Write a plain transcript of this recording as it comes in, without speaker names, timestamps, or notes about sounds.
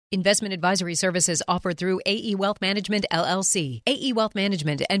Investment advisory services offered through AE Wealth Management, LLC. AE Wealth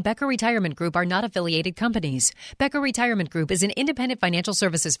Management and Becker Retirement Group are not affiliated companies. Becker Retirement Group is an independent financial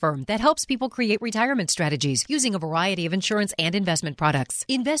services firm that helps people create retirement strategies using a variety of insurance and investment products.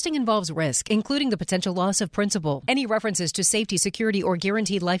 Investing involves risk, including the potential loss of principal. Any references to safety, security, or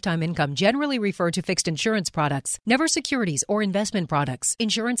guaranteed lifetime income generally refer to fixed insurance products, never securities or investment products.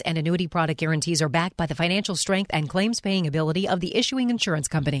 Insurance and annuity product guarantees are backed by the financial strength and claims-paying ability of the issuing insurance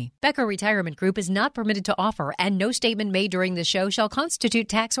company. Becker Retirement Group is not permitted to offer, and no statement made during the show shall constitute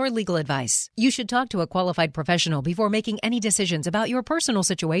tax or legal advice. You should talk to a qualified professional before making any decisions about your personal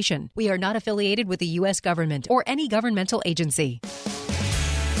situation. We are not affiliated with the U.S. government or any governmental agency.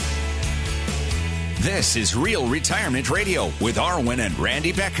 This is Real Retirement Radio with Arwen and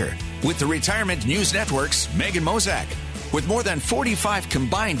Randy Becker with the Retirement News Network's Megan Mozak. With more than 45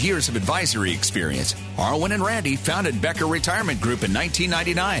 combined years of advisory experience, Arwen and Randy founded Becker Retirement Group in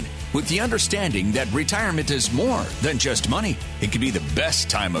 1999 with the understanding that retirement is more than just money. It can be the best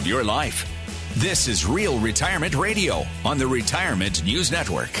time of your life. This is Real Retirement Radio on the Retirement News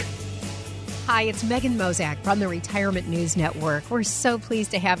Network. Hi, it's Megan Mozak from the Retirement News Network. We're so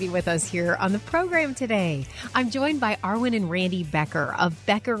pleased to have you with us here on the program today. I'm joined by Arwen and Randy Becker of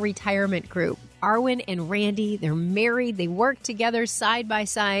Becker Retirement Group. Arwen and Randy, they're married, they work together side by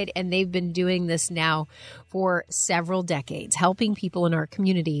side, and they've been doing this now for several decades, helping people in our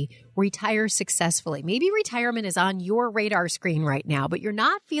community retire successfully. Maybe retirement is on your radar screen right now, but you're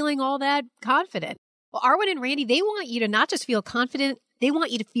not feeling all that confident. Well, Arwen and Randy, they want you to not just feel confident, they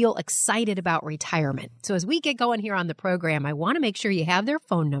want you to feel excited about retirement. So as we get going here on the program, I want to make sure you have their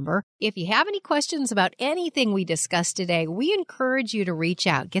phone number. If you have any questions about anything we discussed today, we encourage you to reach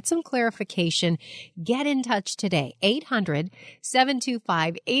out, get some clarification, get in touch today.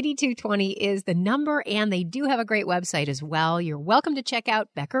 800-725-8220 is the number, and they do have a great website as well. You're welcome to check out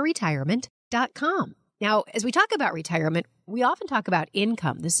beckerretirement.com. Now, as we talk about retirement, we often talk about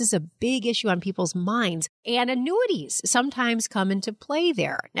income. This is a big issue on people's minds, and annuities sometimes come into play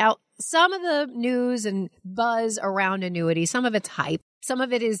there. Now, some of the news and buzz around annuities, some of it's hype, some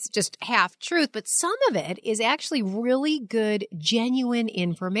of it is just half truth, but some of it is actually really good, genuine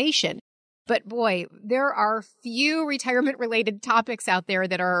information. But boy, there are few retirement-related topics out there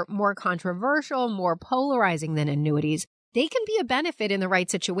that are more controversial, more polarizing than annuities. They can be a benefit in the right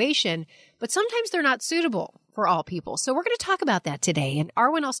situation, but sometimes they're not suitable for all people. So we're going to talk about that today. And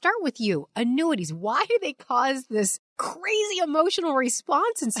Arwen, I'll start with you. Annuities, why do they cause this crazy emotional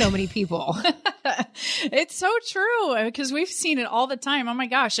response in so many people? It's so true, because we've seen it all the time. Oh my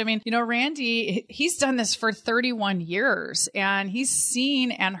gosh. I mean, Randy, he's done this for 31 years and he's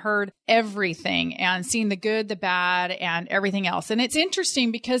seen and heard everything and seen the good, the bad, and everything else. And it's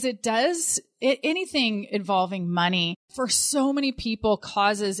interesting because anything involving money for so many people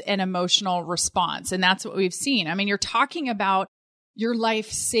causes an emotional response. And that's what we've seen. I mean, you're talking about your life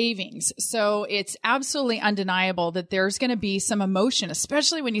savings. So it's absolutely undeniable that there's going to be some emotion,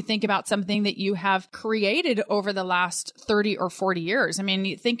 especially when you think about something that you have created over the last 30 or 40 years. I mean,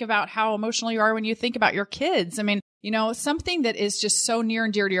 you think about how emotional you are when you think about your kids. I mean, something that is just so near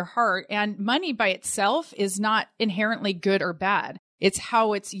and dear to your heart, and money by itself is not inherently good or bad. It's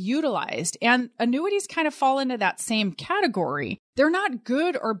how it's utilized. And annuities kind of fall into that same category. They're not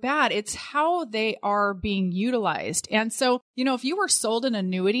good or bad. It's how they are being utilized. And so, if you were sold an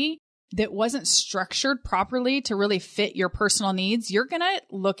annuity that wasn't structured properly to really fit your personal needs, you're going to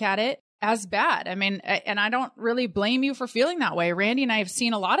look at it as bad. I mean, and I don't really blame you for feeling that way. Randy and I have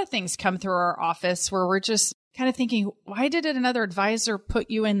seen a lot of things come through our office where we're just kind of thinking, why did another advisor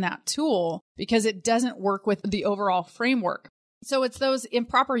put you in that tool? Because it doesn't work with the overall framework. So it's those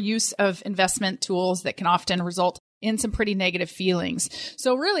improper use of investment tools that can often result in some pretty negative feelings.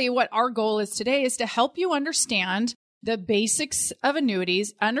 So really what our goal is today is to help you understand the basics of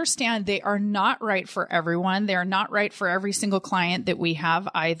annuities, understand they are not right for everyone. They are not right for every single client that we have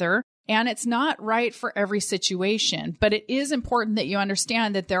either. And it's not right for every situation, but it is important that you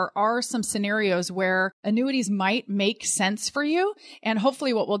understand that there are some scenarios where annuities might make sense for you. And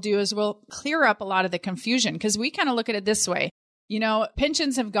hopefully what we'll do is we'll clear up a lot of the confusion, because we kind of look at it this way.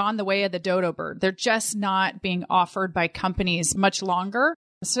 Pensions have gone the way of the dodo bird. They're just not being offered by companies much longer,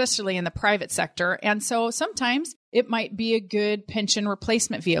 especially in the private sector. And so sometimes it might be a good pension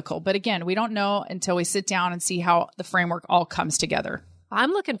replacement vehicle. But again, we don't know until we sit down and see how the framework all comes together.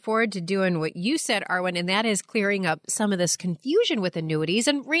 I'm looking forward to doing what you said, Arwen, and that is clearing up some of this confusion with annuities.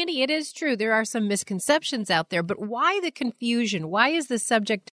 And Randy, it is true, there are some misconceptions out there, but why the confusion? Why is this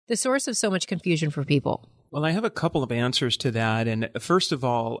subject the source of so much confusion for people? Well, I have a couple of answers to that. And first of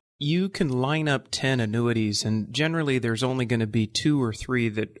all, you can line up 10 annuities, and generally there's only going to be 2 or 3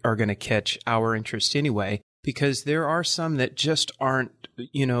 that are going to catch our interest anyway, because there are some that just aren't,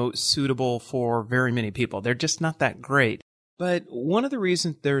 suitable for very many people. They're just not that great. But one of the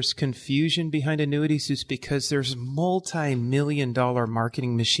reasons there's confusion behind annuities is because there's multi-million-dollar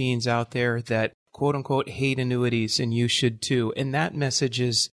marketing machines out there that quote-unquote hate annuities, and you should too. And that message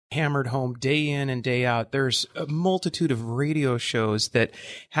is hammered home day in and day out. There's a multitude of radio shows that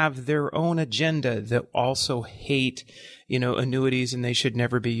have their own agenda that also hate, annuities, and they should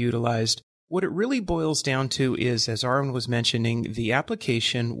never be utilized. What it really boils down to is, as Arwen was mentioning, the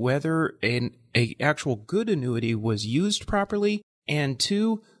application, whether an actual good annuity was used properly, and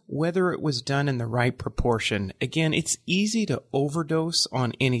 2, whether it was done in the right proportion. Again, it's easy to overdose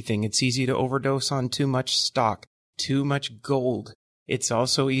on anything. It's easy to overdose on too much stock, too much gold. It's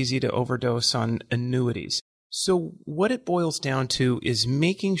also easy to overdose on annuities. So what it boils down to is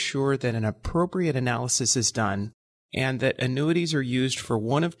making sure that an appropriate analysis is done and that annuities are used for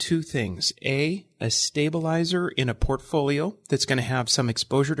one of 2 things. A stabilizer in a portfolio that's going to have some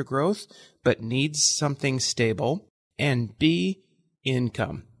exposure to growth but needs something stable. And B,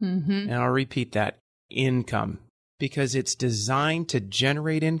 income. Mm-hmm. And I'll repeat that, income, because it's designed to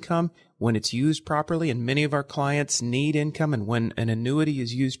generate income when it's used properly, and many of our clients need income, and when an annuity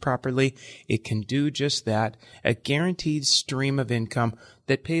is used properly, it can do just that, a guaranteed stream of income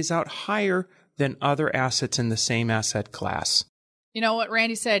that pays out higher than other assets in the same asset class. You know what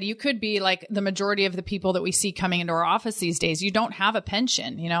Randy said, you could be like the majority of the people that we see coming into our office these days. You don't have a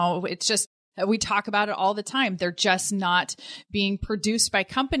pension. It's just, we talk about it all the time. They're just not being produced by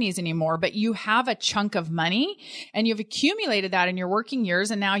companies anymore, but you have a chunk of money and you've accumulated that in your working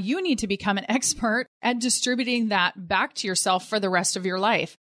years. And now you need to become an expert at distributing that back to yourself for the rest of your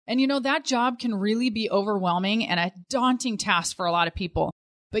life. And that job can really be overwhelming and a daunting task for a lot of people.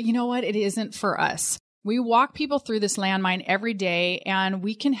 But you know what? It isn't for us. We walk people through this landmine every day, and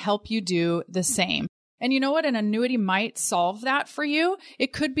we can help you do the same. And you know what? An annuity might solve that for you.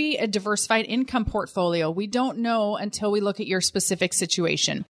 It could be a diversified income portfolio. We don't know until we look at your specific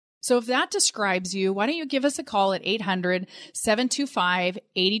situation. So if that describes you, why don't you give us a call at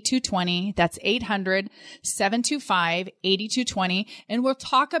 800-725-8220. That's 800-725-8220. And we'll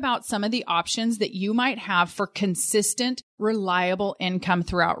talk about some of the options that you might have for consistent, reliable income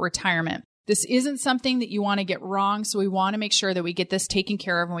throughout retirement. This isn't something that you want to get wrong. So we want to make sure that we get this taken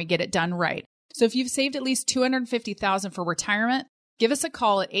care of and we get it done right. So if you've saved at least $250,000 for retirement, give us a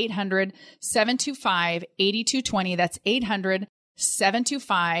call at 800-725-8220. That's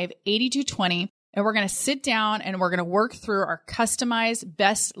 800-725-8220. And we're going to sit down and we're going to work through our customized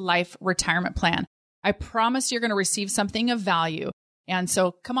best life retirement plan. I promise you're going to receive something of value. And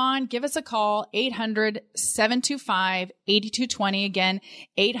so come on, give us a call, 800-725-8220. Again,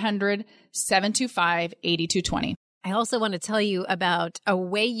 800-725-8220. I also want to tell you about a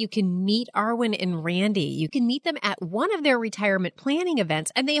way you can meet Arwen and Randy. You can meet them at one of their retirement planning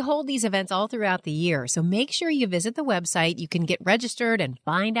events, and they hold these events all throughout the year. So make sure you visit the website. You can get registered and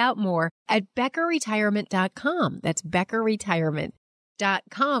find out more at BeckerRetirement.com. That's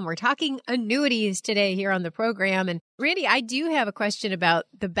BeckerRetirement.com. We're talking annuities today here on the program. And Randy, I do have a question about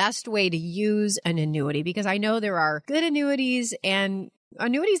the best way to use an annuity, because I know there are good annuities and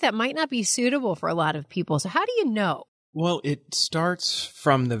annuities that might not be suitable for a lot of people. So how do you know? Well, it starts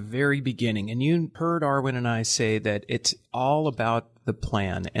from the very beginning. And you heard Arwen and I say that it's all about the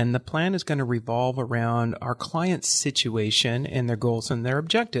plan. And the plan is going to revolve around our client's situation and their goals and their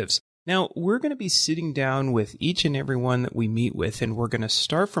objectives. Now, we're going to be sitting down with each and every one that we meet with, and we're going to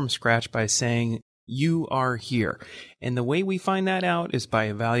start from scratch by saying, you are here. And the way we find that out is by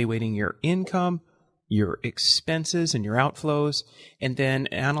evaluating your income, your expenses and your outflows, and then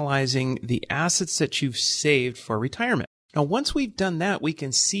analyzing the assets that you've saved for retirement. Now, once we've done that, we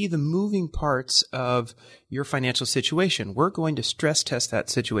can see the moving parts of your financial situation. We're going to stress test that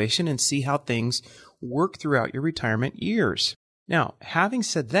situation and see how things work throughout your retirement years. Now, having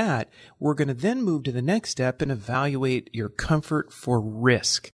said that, we're going to then move to the next step and evaluate your comfort for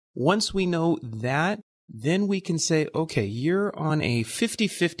risk. Once we know that, then we can say, okay, you're on a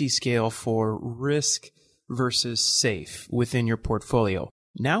 50-50 scale for risk versus safe within your portfolio.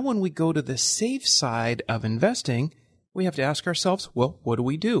 Now, when we go to the safe side of investing, we have to ask ourselves, well, what do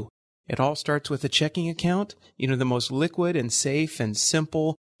we do? It all starts with a checking account, the most liquid and safe and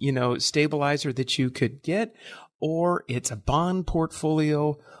simple, stabilizer that you could get, or it's a bond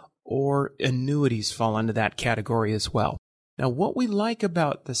portfolio, or annuities fall into that category as well. Now, what we like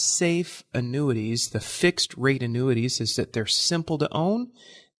about the safe annuities, the fixed rate annuities, is that they're simple to own.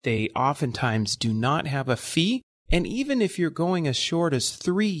 They oftentimes do not have a fee, And even if you're going as short as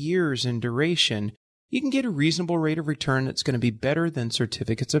 3 years in duration, you can get a reasonable rate of return that's going to be better than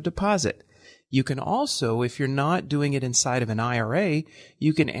certificates of deposit. You can also, if you're not doing it inside of an IRA,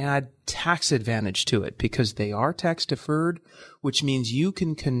 you can add tax advantage to it because they are tax deferred, which means you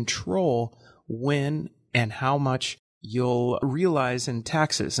can control when and how much you'll realize in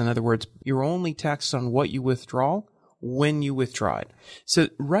taxes. In other words, you're only taxed on what you withdraw when you withdraw it. So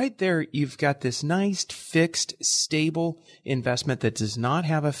right there, you've got this nice, fixed, stable investment that does not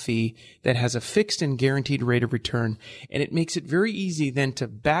have a fee, that has a fixed and guaranteed rate of return, and it makes it very easy then to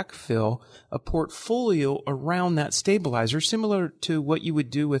backfill a portfolio around that stabilizer, similar to what you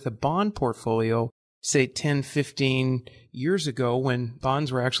would do with a bond portfolio, say 10, 15 years ago when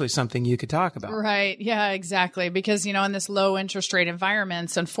bonds were actually something you could talk about. Right. Yeah, exactly. Because, in this low interest rate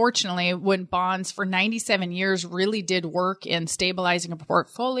environments, unfortunately, when bonds for 97 years really did work in stabilizing a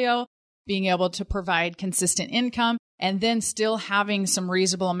portfolio, being able to provide consistent income, and then still having some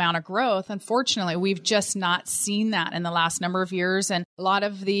reasonable amount of growth, unfortunately, we've just not seen that in the last number of years. And a lot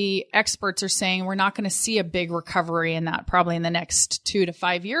of the experts are saying we're not going to see a big recovery in that probably in the next 2 to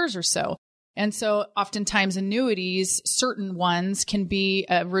 5 years or so. And so oftentimes annuities, certain ones can be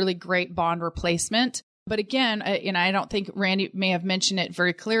a really great bond replacement. But again, I don't think Randy may have mentioned it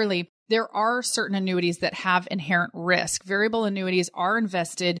very clearly. There are certain annuities that have inherent risk. Variable annuities are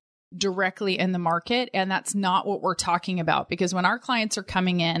invested directly in the market. And that's not what we're talking about, because when our clients are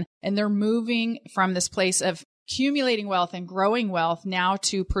coming in and they're moving from this place of accumulating wealth and growing wealth now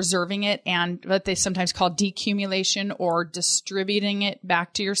to preserving it and what they sometimes call decumulation or distributing it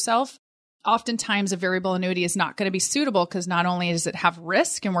back to yourself, oftentimes a variable annuity is not going to be suitable because not only does it have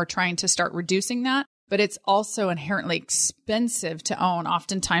risk and we're trying to start reducing that, but it's also inherently expensive to own,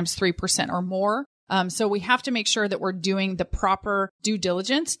 oftentimes 3% or more. So we have to make sure that we're doing the proper due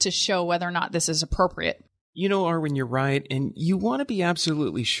diligence to show whether or not this is appropriate. Arwen, you're right. And you want to be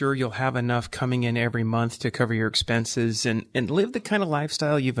absolutely sure you'll have enough coming in every month to cover your expenses and live the kind of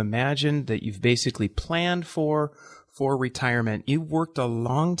lifestyle you've imagined, that you've basically planned for retirement. You've worked a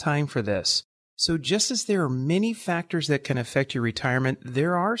long time for this. So just as there are many factors that can affect your retirement,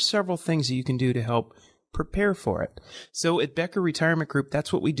 there are several things that you can do to help prepare for it. So at Becker Retirement Group,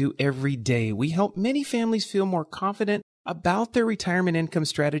 that's what we do every day. We help many families feel more confident about their retirement income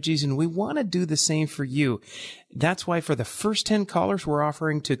strategies, and we want to do the same for you. That's why for the first 10 callers, we're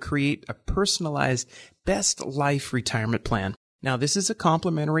offering to create a personalized best life retirement plan. Now, this is a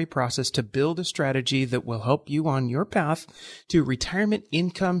complimentary process to build a strategy that will help you on your path to retirement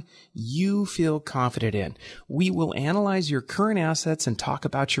income you feel confident in. We will analyze your current assets and talk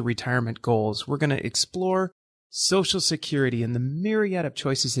about your retirement goals. We're going to explore Social Security and the myriad of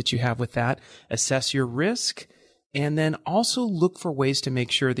choices that you have with that, assess your risk, and then also look for ways to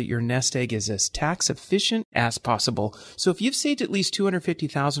make sure that your nest egg is as tax efficient as possible. So if you've saved at least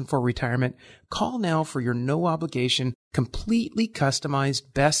 $250,000 for retirement, call now for your no obligation, completely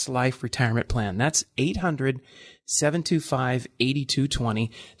customized best life retirement plan. That's 800-725-8220.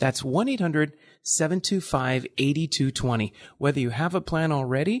 That's 1-800-725-8220. Whether you have a plan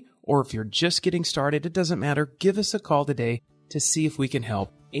already or if you're just getting started, it doesn't matter. Give us a call today to see if we can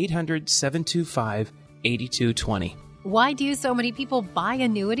help. 800-725-8220. Why do so many people buy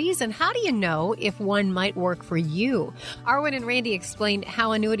annuities, and how do you know if one might work for you? Arwen and Randy explained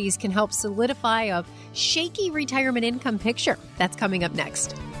how annuities can help solidify a shaky retirement income picture. That's coming up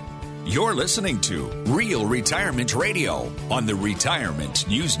next. You're listening to Real Retirement Radio on the Retirement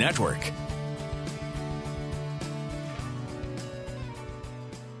News Network.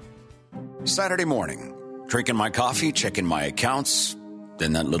 Saturday morning, drinking my coffee, checking my accounts,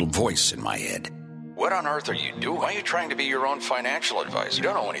 then that little voice in my head. What on earth are you doing? Why are you trying to be your own financial advisor? You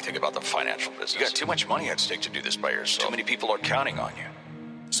don't know anything about the financial business. You got too much money at stake to do this by yourself. Too many people are counting on you.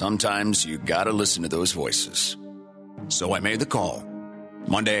 Sometimes you gotta listen to those voices. So I made the call.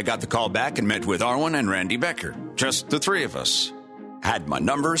 Monday I got the call back and met with Arwen and Randy Becker. Just the three of us. Had my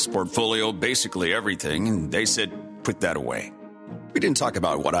numbers, portfolio, basically everything, and they said, put that away. We didn't talk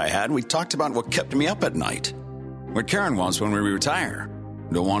about what I had. We talked about what kept me up at night. What Karen wants when we retire.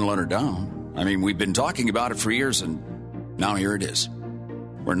 Don't want to let her down. I mean, we've been talking about it for years, and now here it is.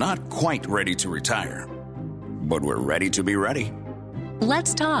 We're not quite ready to retire, but we're ready to be ready.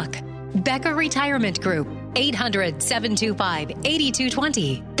 Let's talk. Becker Retirement Group,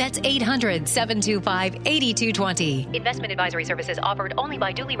 800-725-8220. That's 800-725-8220. Investment advisory services offered only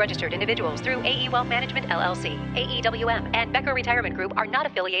by duly registered individuals through AE Wealth Management, LLC. AEWM and Becker Retirement Group are not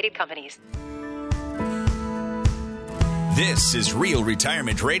affiliated companies. This is Real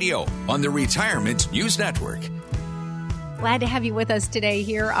Retirement Radio on the Retirement News Network. Glad to have you with us today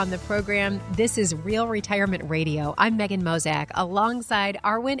here on the program. This is Real Retirement Radio. I'm Megan Mozak, alongside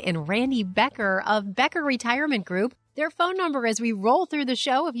Arwen and Randy Becker of Becker Retirement Group. Their phone number as we roll through the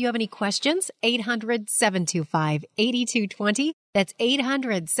show, if you have any questions, 800-725-8220. That's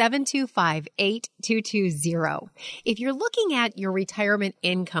 800-725-8220. If you're looking at your retirement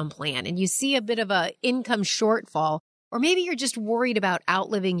income plan and you see a bit of a income shortfall, or maybe you're just worried about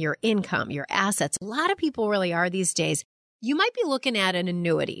outliving your income, your assets, a lot of people really are these days, you might be looking at an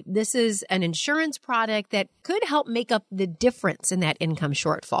annuity. This is an insurance product that could help make up the difference in that income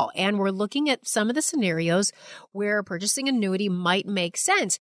shortfall. And we're looking at some of the scenarios where purchasing an annuity might make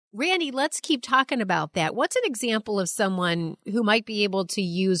sense. Randy, let's keep talking about that. What's an example of someone who might be able to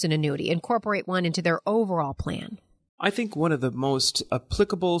use an annuity, incorporate one into their overall plan? I think one of the most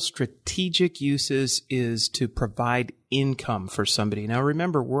applicable strategic uses is to provide income for somebody. Now,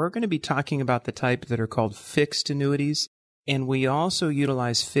 remember, we're going to be talking about the type that are called fixed annuities. And we also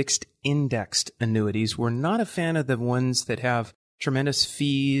utilize fixed indexed annuities. We're not a fan of the ones that have tremendous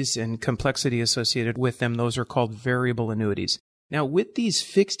fees and complexity associated with them. Those are called variable annuities. Now, with these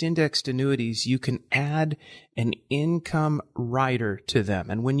fixed indexed annuities, you can add an income rider to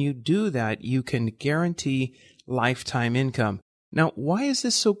them. And when you do that, you can guarantee lifetime income. Now, why is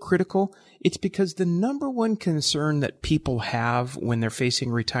this so critical? It's because the number one concern that people have when they're facing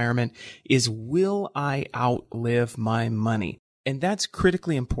retirement is, will I outlive my money? And that's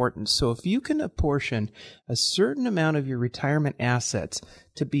critically important. So if you can apportion a certain amount of your retirement assets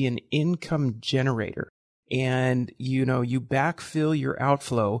to be an income generator, and you backfill your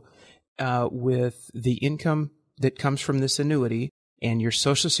outflow with the income that comes from this annuity and your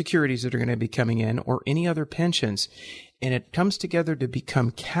Social Securities that are going to be coming in, or any other pensions, and it comes together to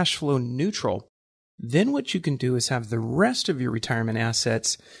become cash flow neutral, then what you can do is have the rest of your retirement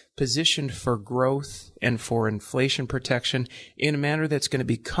assets positioned for growth and for inflation protection in a manner that's going to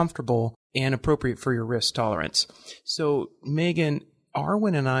be comfortable and appropriate for your risk tolerance. So, Megan,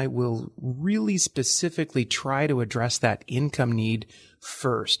 Arwen and I will really specifically try to address that income need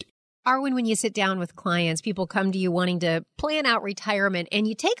first. Arwen, when you sit down with clients, people come to you wanting to plan out retirement, and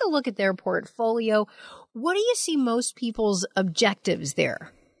you take a look at their portfolio. What do you see most people's objectives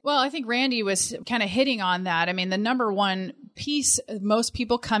there? Well, I think Randy was kind of hitting on that. I mean, the number one piece most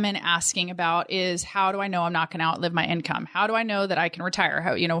people come in asking about is, how do I know I'm not going to outlive my income? How do I know that I can retire?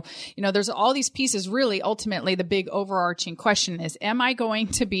 How, there's all these pieces. Really, ultimately, the big overarching question is, am I going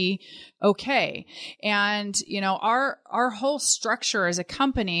to be okay? And, our whole structure as a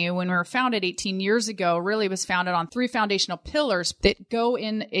company, when we were founded 18 years ago, really was founded on 3 foundational pillars that go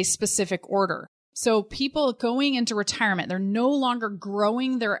in a specific order. So people going into retirement, they're no longer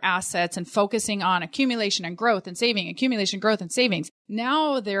growing their assets and focusing on accumulation and growth and saving, accumulation, growth and savings.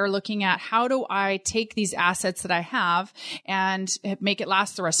 Now they're looking at, how do I take these assets that I have and make it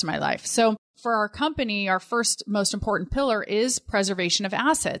last the rest of my life? So for our company, our first most important pillar is preservation of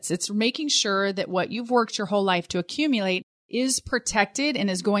assets. It's making sure that what you've worked your whole life to accumulate is protected and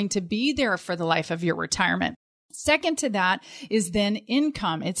is going to be there for the life of your retirement. Second to that is then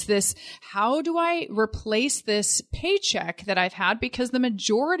income. It's this, how do I replace this paycheck that I've had? Because the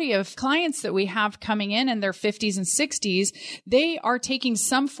majority of clients that we have coming in their 50s and 60s, they are taking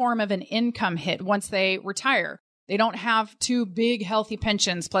some form of an income hit once they retire. They don't have 2 big healthy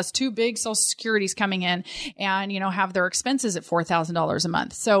pensions plus 2 big Social Securities coming in and, have their expenses at $4,000 a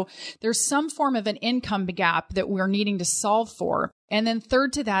month. So there's some form of an income gap that we're needing to solve for. And then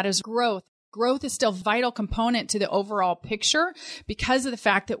third to that is growth. Growth is still a vital component to the overall picture because of the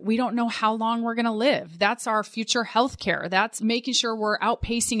fact that we don't know how long we're going to live. That's our future healthcare. That's making sure we're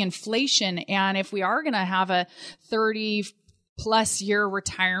outpacing inflation. And if we are going to have a 30-plus year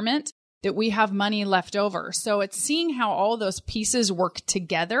retirement, that we have money left over. So it's seeing how all those pieces work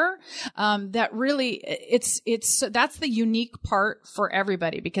together. That really, that's the unique part for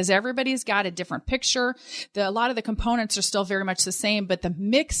everybody, because everybody's got a different picture. A lot of the components are still very much the same, but the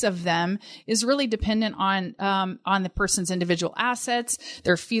mix of them is really dependent on the person's individual assets,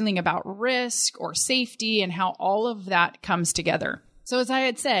 their feeling about risk or safety, and how all of that comes together. So as I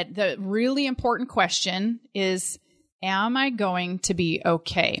had said, the really important question is, am I going to be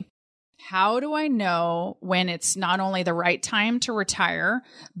okay? How do I know when it's not only the right time to retire,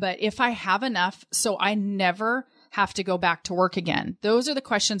 but if I have enough so I never have to go back to work again? Those are the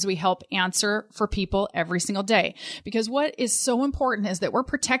questions we help answer for people every single day. Because what is so important is that we're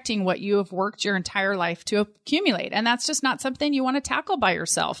protecting what you have worked your entire life to accumulate. And that's just not something you want to tackle by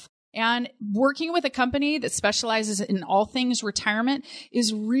yourself. And working with a company that specializes in all things retirement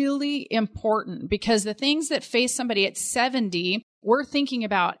is really important, because the things that face somebody at 70 we're thinking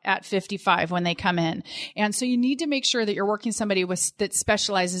about at 55 when they come in. And so you need to make sure that you're working somebody that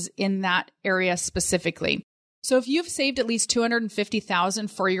specializes in that area specifically. So if you've saved at least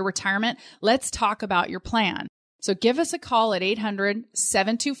 $250,000 for your retirement, let's talk about your plan. So give us a call at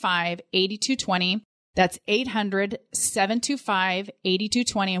 800-725-8220. That's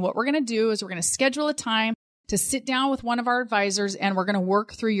 800-725-8220. And what we're going to do is we're going to schedule a time to sit down with one of our advisors, and we're going to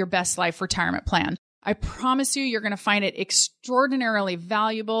work through your best life retirement plan. I promise you, you're going to find it extraordinarily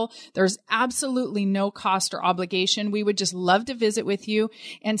valuable. There's absolutely no cost or obligation. We would just love to visit with you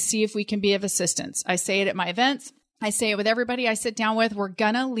and see if we can be of assistance. I say it at my events. I say it with everybody I sit down with. We're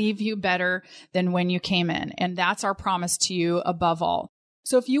going to leave you better than when you came in. And that's our promise to you above all.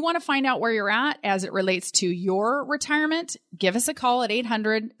 So if you want to find out where you're at as it relates to your retirement, give us a call at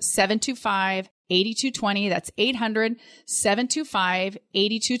 800-725-8220. That's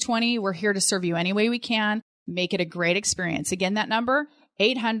 800-725-8220. We're here to serve you any way we can. Make it a great experience. Again, that number,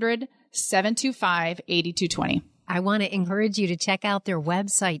 800-725-8220. I want to encourage you to check out their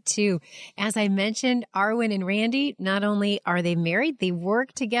website too. As I mentioned, Arwen and Randy, not only are they married, they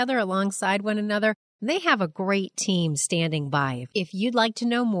work together alongside one another. They have a great team standing by. If you'd like to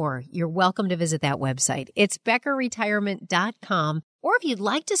know more, you're welcome to visit that website. It's BeckerRetirement.com. Or if you'd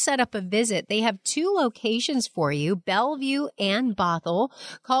like to set up a visit, they have 2 locations for you, Bellevue and Bothell.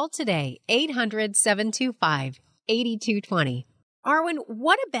 Call today, 800-725-8220. Arwen,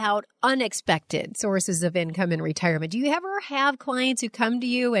 what about unexpected sources of income in retirement? Do you ever have clients who come to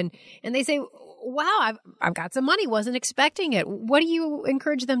you and they say, wow, I've got some money, wasn't expecting it. What do you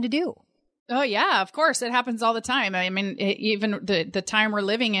encourage them to do? Oh, yeah, of course. It happens all the time. I mean, even the time we're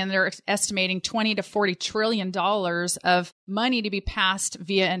living in, they're estimating $20 to $40 trillion of money to be passed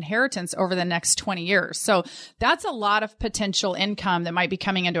via inheritance over the next 20 years. So that's a lot of potential income that might be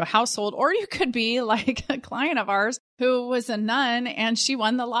coming into a household. Or you could be like a client of ours who was a nun and she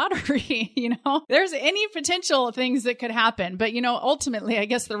won the lottery. There's any potential things that could happen. But, ultimately, I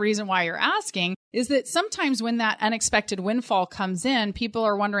guess the reason why you're asking is that sometimes when that unexpected windfall comes in, people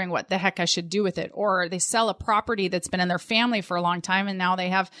are wondering what the heck I should do with it. Or they sell a property that's been in their family for a long time and now they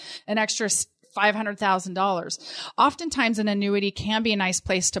have an extra $500,000. Oftentimes an annuity can be a nice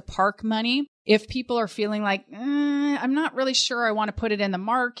place to park money. If people are feeling like, I'm not really sure I want to put it in the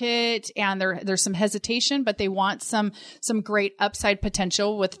market and there's some hesitation, but they want some great upside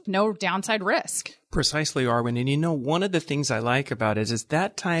potential with no downside risk. Precisely, Arwen. And one of the things I like about it is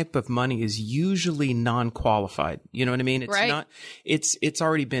that type of money is usually non-qualified. You know what I mean? It's right. It's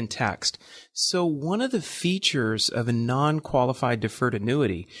already been taxed. So one of the features of a non-qualified deferred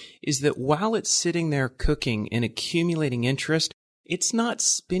annuity is that while it's sitting there cooking and accumulating interest, it's not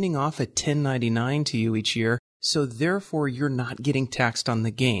spinning off a 1099 to you each year. So therefore, you're not getting taxed on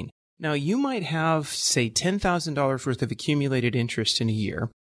the gain. Now, you might have, say, $10,000 worth of accumulated interest in a year,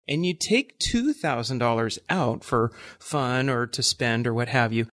 and you take $2,000 out for fun or to spend or what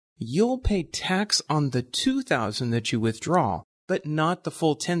have you. You'll pay tax on the $2,000 that you withdraw, but not the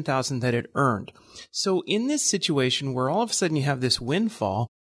full $10,000 that it earned. So in this situation where all of a sudden you have this windfall,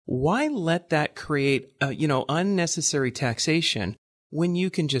 why let that create, unnecessary taxation when you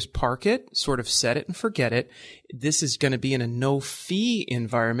can just park it, sort of set it and forget it? This is going to be in a no-fee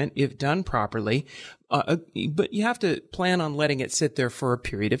environment if done properly, but you have to plan on letting it sit there for a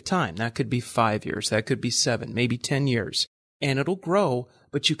period of time. That could be 5 years, that could be 7, maybe 10 years, and it'll grow.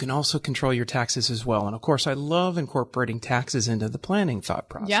 But you can also control your taxes as well. And of course, I love incorporating taxes into the planning thought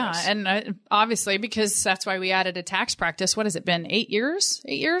process. Yeah. And obviously, because that's why we added a tax practice. What has it been? 8 years?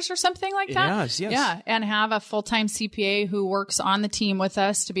 8 years or something like that? Yes. Yeah. And have a full-time CPA who works on the team with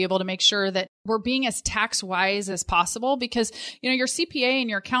us to be able to make sure that we're being as tax wise as possible, because, your CPA and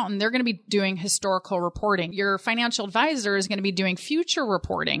your accountant, they're going to be doing historical reporting. Your financial advisor is going to be doing future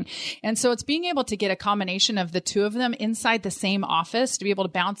reporting. And so it's being able to get a combination of the two of them inside the same office to be able to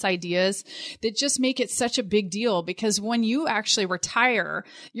bounce ideas that just make it such a big deal, because when you actually retire,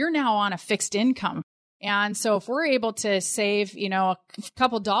 you're now on a fixed income. And so if we're able to save, a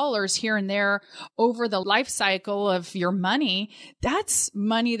couple dollars here and there over the life cycle of your money, that's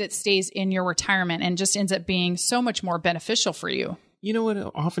money that stays in your retirement and just ends up being so much more beneficial for you. You know what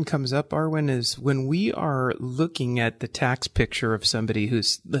often comes up, Arwen, is when we are looking at the tax picture of somebody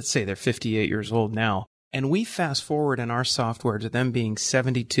who's, let's say they're 58 years old now, and we fast forward in our software to them being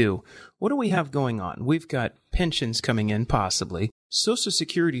 72. What do we have going on? We've got pensions coming in, possibly. Social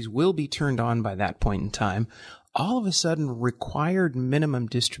Securities will be turned on by that point in time. All of a sudden, required minimum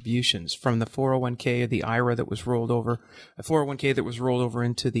distributions from the 401k or the IRA that was rolled over, a 401k that was rolled over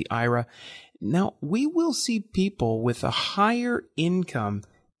into the IRA. Now, we will see people with a higher income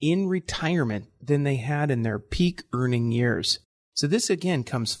in retirement than they had in their peak earning years. So this again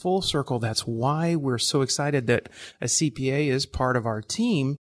comes full circle. That's why we're so excited that a CPA is part of our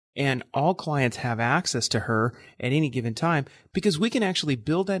team and all clients have access to her at any given time, because we can actually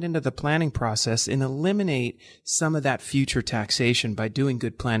build that into the planning process and eliminate some of that future taxation by doing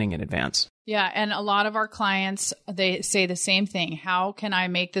good planning in advance. Yeah. And a lot of our clients, they say the same thing. How can I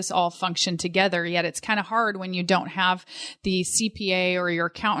make this all function together? Yet it's kind of hard when you don't have the CPA or your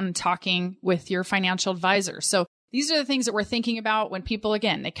accountant talking with your financial advisor. So these are the things that we're thinking about when people,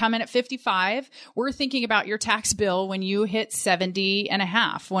 again, they come in at 55. We're thinking about your tax bill when you hit 70 and a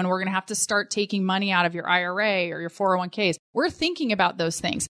half, when we're going to have to start taking money out of your IRA or your 401ks. We're thinking about those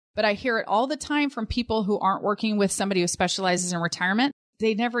things. But I hear it all the time from people who aren't working with somebody who specializes in retirement.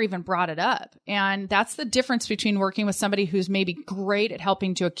 They never even brought it up. And that's the difference between working with somebody who's maybe great at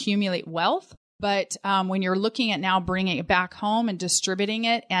helping to accumulate wealth. But when you're looking at now bringing it back home and distributing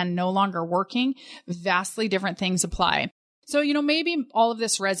it and no longer working, vastly different things apply. So, maybe all of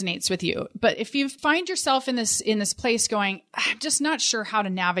this resonates with you, but if you find yourself in this place going, I'm just not sure how to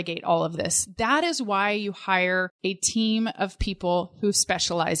navigate all of this, that is why you hire a team of people who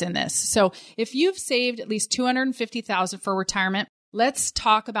specialize in this. So if you've saved at least $250,000 for retirement, let's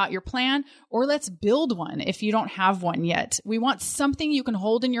talk about your plan, or let's build one if you don't have one yet. We want something you can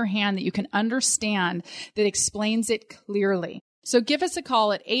hold in your hand that you can understand, that explains it clearly. So give us a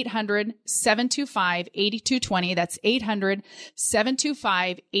call at 800-725-8220. That's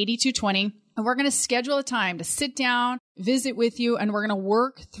 800-725-8220. And we're going to schedule a time to sit down, visit with you, and we're going to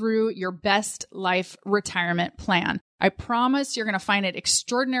work through your best life retirement plan. I promise you're going to find it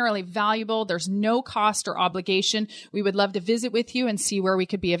extraordinarily valuable. There's no cost or obligation. We would love to visit with you and see where we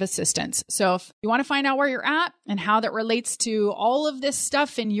could be of assistance. So if you want to find out where you're at and how that relates to all of this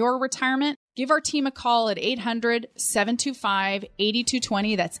stuff in your retirement, give our team a call at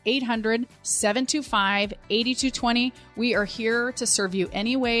 800-725-8220. That's 800-725-8220. We are here to serve you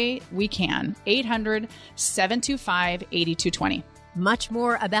any way we can. 800-725-8220. Much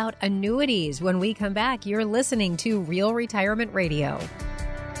more about annuities when we come back. You're listening to Real Retirement Radio.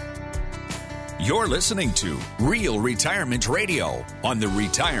 You're listening to Real Retirement Radio on the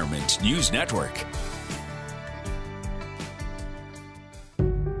Retirement News Network.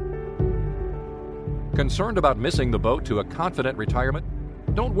 Concerned about missing the boat to a confident retirement?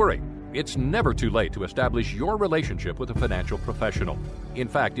 Don't worry. It's never too late to establish your relationship with a financial professional. In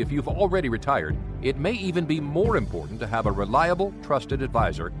fact, if you've already retired, it may even be more important to have a reliable, trusted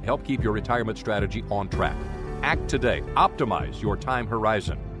advisor help keep your retirement strategy on track. Act today. Optimize your time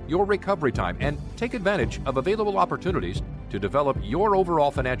horizon, your recovery time, and take advantage of available opportunities to develop your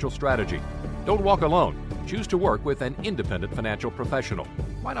overall financial strategy. Don't walk alone. Choose to work with an independent financial professional.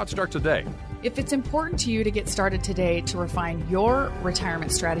 Why not start today? If it's important to you to get started today to refine your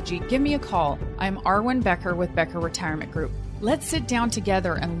retirement strategy, give me a call. I'm Arwen Becker with Becker Retirement Group. Let's sit down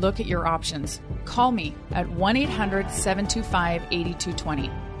together and look at your options. Call me at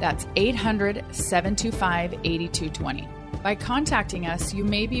 1-800-725-8220. That's 800-725-8220. By contacting us, you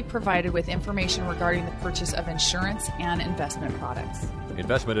may be provided with information regarding the purchase of insurance and investment products.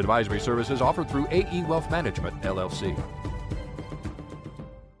 Investment advisory services offered through AE Wealth Management, LLC.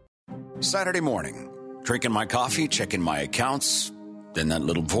 Saturday morning, drinking my coffee, checking my accounts, then that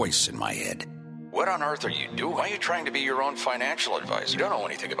little voice in my head. What on earth are you doing? Why are you trying to be your own financial advisor? You don't know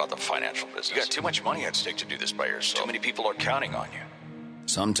anything about the financial business. You got too much money at stake to do this by yourself. Too many people are counting on you.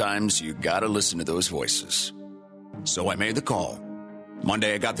 Sometimes you gotta listen to those voices. So I made the call.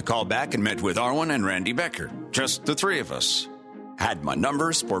 Monday I got the call back and met with Arwen and Randy Becker. Just the three of us. Had my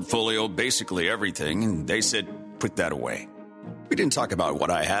numbers, portfolio, basically everything, and they said, put that away. We didn't talk about what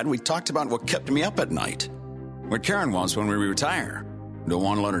I had. We talked about what kept me up at night. Where Karen wants when we retire. Don't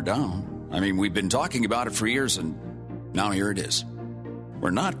want to let her down. I mean, we've been talking about it for years, and now here it is. We're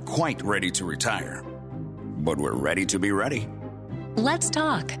not quite ready to retire, but we're ready to be ready. Let's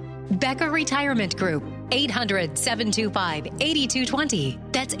talk. Becker Retirement Group.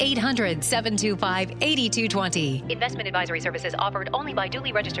 800-725-8220. That's 800-725-8220. Investment advisory services offered only by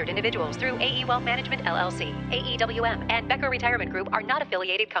duly registered individuals through AE Wealth Management, LLC. AEWM and Becker Retirement Group are not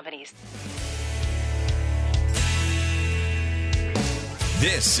affiliated companies.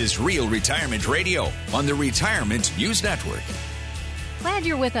 This is Real Retirement Radio on the Retirement News Network. Glad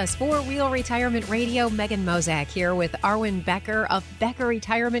you're with us for Real Retirement Radio. Megan Mozak here with Arwen Becker of Becker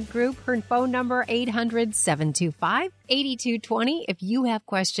Retirement Group. Her phone number, 800-725-8220. If you have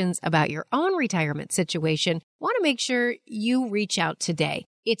questions about your own retirement situation, want to make sure you reach out today.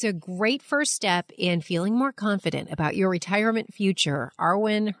 It's a great first step in feeling more confident about your retirement future.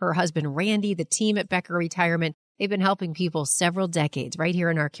 Arwen, her husband Randy, the team at Becker Retirement, They've been helping people several decades right here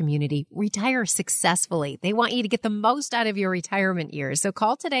in our community retire successfully. They want you to get the most out of your retirement years. So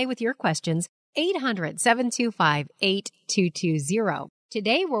call today with your questions, 800-725-8220.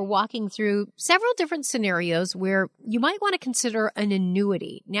 Today, we're walking through several different scenarios where you might want to consider an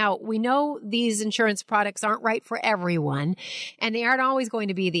annuity. Now, we know these insurance products aren't right for everyone, and they aren't always going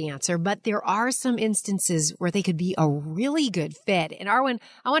to be the answer, but there are some instances where they could be a really good fit. And Arwen,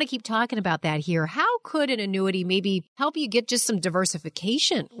 I want to keep talking about that here. How could an annuity maybe help you get just some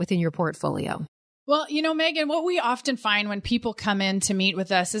diversification within your portfolio? Well, Megan, what we often find when people come in to meet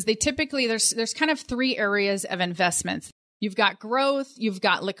with us is they typically, there's kind of three areas of investments. You've got growth, you've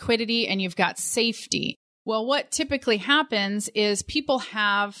got liquidity, and you've got safety. Well, what typically happens is people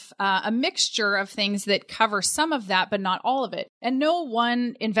have a mixture of things that cover some of that, but not all of it. And no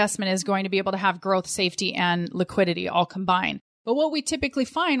one investment is going to be able to have growth, safety, and liquidity all combined. But what we typically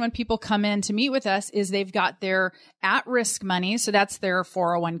find when people come in to meet with us is they've got their at-risk money. So that's their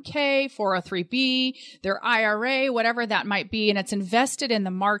 401k, 403b, their IRA, whatever that might be. And it's invested in the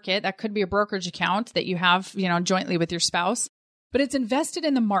market. That could be a brokerage account that you have, jointly with your spouse, but it's invested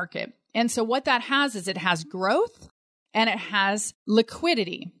in the market. And so what that has is it has growth and it has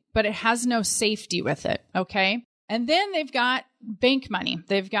liquidity, but it has no safety with it. Okay. And then they've got bank money.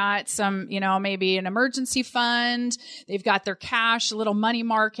 They've got some, maybe an emergency fund. They've got their cash, a little money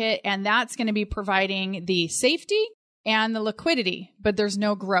market, and that's going to be providing the safety and the liquidity, but there's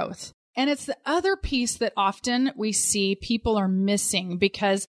no growth. And it's the other piece that often we see people are missing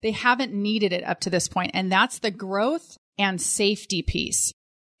because they haven't needed it up to this point, and that's the growth and safety piece.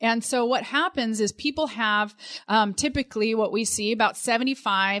 And so what happens is people have typically what we see about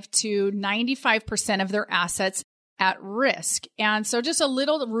 75 to 95% of their assets at risk. And so just a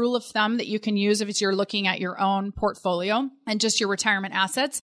little rule of thumb that you can use if you're looking at your own portfolio and just your retirement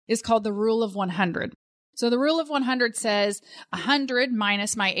assets is called the rule of 100. So the rule of 100 says 100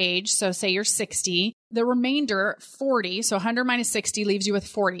 minus my age. So say you're 60, the remainder 40. So 100 minus 60 leaves you with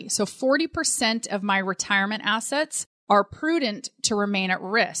 40. So 40% of my retirement assets are prudent to remain at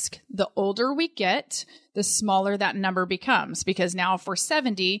risk. The older we get, the smaller that number becomes, because now if we're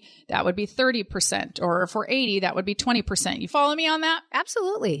 70, that would be 30%, or if we're 80, that would be 20%. You follow me on that?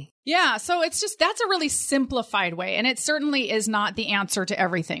 Absolutely. Yeah. So that's a really simplified way. And it certainly is not the answer to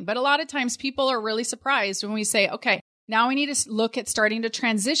everything. But a lot of times people are really surprised when we say, okay, now we need to look at starting to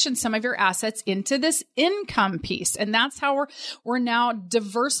transition some of your assets into this income piece. And that's how we're now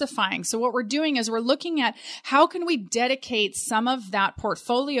diversifying. So what we're doing is we're looking at how can we dedicate some of that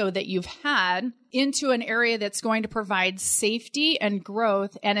portfolio that you've had into an area that's going to provide safety and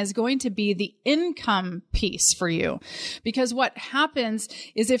growth and is going to be the income piece for you. Because what happens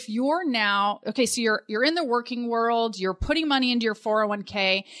is if you're now, okay, so you're in the working world, you're putting money into your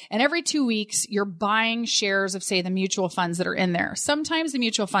 401k, and every 2 weeks you're buying shares of, say, the mutual funds that are in there. Sometimes the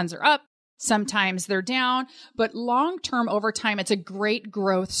mutual funds are up, sometimes they're down, but long-term over time, it's a great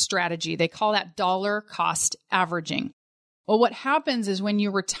growth strategy. They call that dollar cost averaging. Well, what happens is when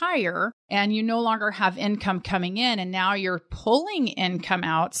you retire and you no longer have income coming in and now you're pulling income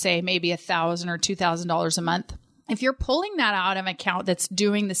out, say maybe $1,000 or $2,000 a month. If you're pulling that out of an account that's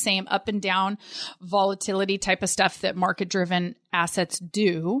doing the same up and down volatility type of stuff that market-driven assets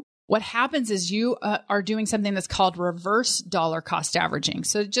do, what happens is you are doing something that's called reverse dollar cost averaging.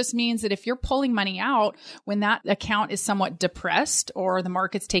 So it just means that if you're pulling money out when that account is somewhat depressed or the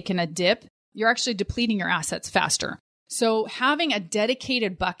market's taken a dip, you're actually depleting your assets faster. So having a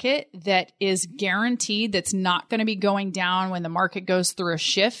dedicated bucket that is guaranteed, that's not going to be going down when the market goes through a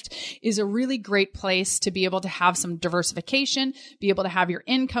shift, is a really great place to be able to have some diversification, be able to have your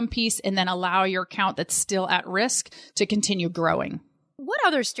income piece, and then allow your account that's still at risk to continue growing. What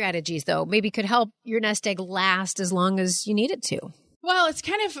other strategies, though, maybe could help your nest egg last as long as you need it to? Well, it's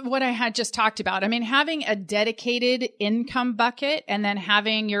kind of what I had just talked about. I mean, having a dedicated income bucket and then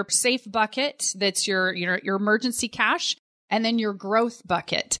having your safe bucket that's your emergency cash and then your growth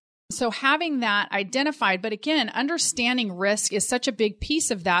bucket. So having that identified, but again, understanding risk is such a big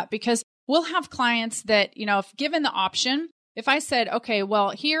piece of that because we'll have clients that, if given the option, if I said, okay, well,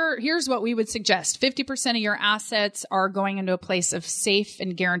 here's what we would suggest. 50% of your assets are going into a place of safe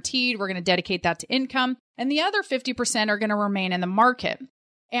and guaranteed. We're going to dedicate that to income. And the other 50% are going to remain in the market.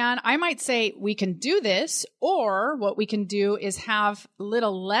 And I might say we can do this, or what we can do is have a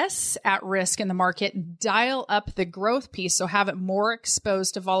little less at risk in the market, dial up the growth piece. So have it more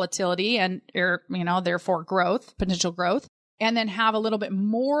exposed to volatility and, therefore growth, potential growth, and then have a little bit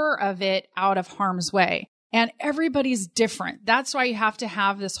more of it out of harm's way. And everybody's different. That's why you have to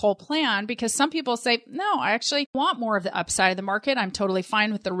have this whole plan, because some people say, no, I actually want more of the upside of the market. I'm totally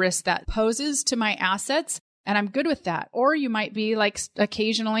fine with the risk that poses to my assets. And I'm good with that. Or you might be like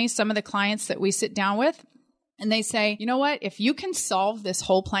occasionally some of the clients that we sit down with and they say, you know what, if you can solve this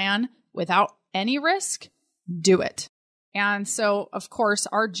whole plan without any risk, do it. And so, of course,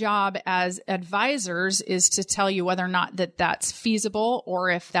 our job as advisors is to tell you whether or not that's feasible or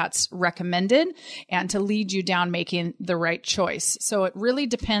if that's recommended and to lead you down making the right choice. So it really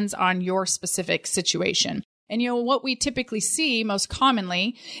depends on your specific situation. And, what we typically see most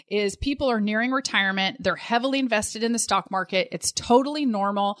commonly is people are nearing retirement. They're heavily invested in the stock market. It's totally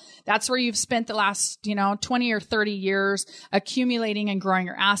normal. That's where you've spent the last, 20 or 30 years accumulating and growing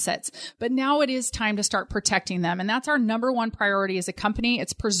your assets. But now it is time to start protecting them. And that's our number one priority as a company.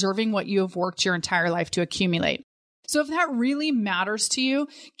 It's preserving what you have worked your entire life to accumulate. So if that really matters to you,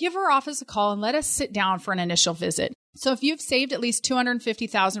 give our office a call and let us sit down for an initial visit. So if you've saved at least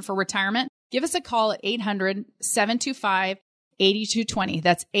 $250,000 for retirement, give us a call at 800-725-8220.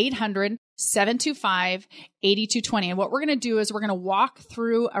 That's 800-725-8220. And what we're going to do is we're going to walk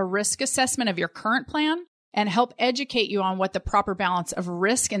through a risk assessment of your current plan and help educate you on what the proper balance of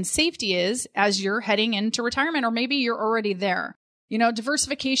risk and safety is as you're heading into retirement, or maybe you're already there.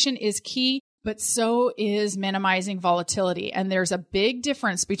 Diversification is key, but so is minimizing volatility. And there's a big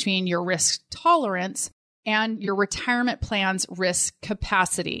difference between your risk tolerance and your retirement plan's risk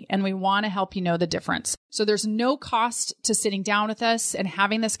capacity. And we want to help you know the difference. So there's no cost to sitting down with us and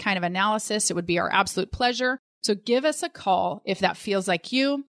having this kind of analysis. It would be our absolute pleasure. So give us a call if that feels like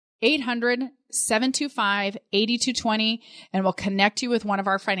you. 800-725-8220, and we'll connect you with one of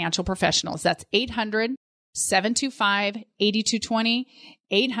our financial professionals. That's 800-725-8220,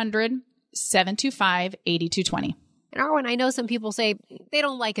 800-725-8220. And Arwen, I know some people say they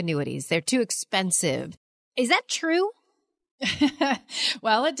don't like annuities. They're too expensive. Is that true?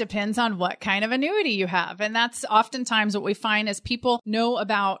 Well, it depends on what kind of annuity you have. And that's oftentimes what we find is people know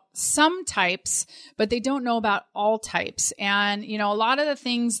about some types, but they don't know about all types. And, a lot of the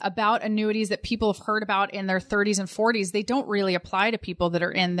things about annuities that people have heard about in their 30s and 40s, they don't really apply to people that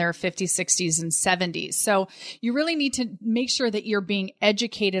are in their 50s, 60s, and 70s. So you really need to make sure that you're being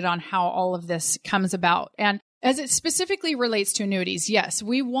educated on how all of this comes about. And as it specifically relates to annuities, yes,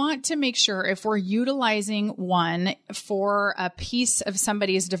 we want to make sure if we're utilizing one for a piece of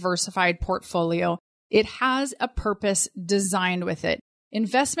somebody's diversified portfolio, it has a purpose designed with it.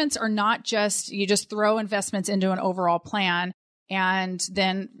 Investments are not you just throw investments into an overall plan and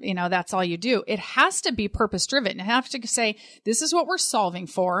then, that's all you do. It has to be purpose driven. It has to say, this is what we're solving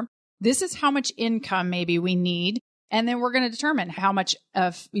for. This is how much income maybe we need. And then we're going to determine how much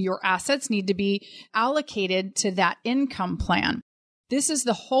of your assets need to be allocated to that income plan. This is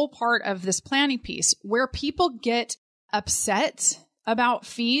the whole part of this planning piece. Where people get upset about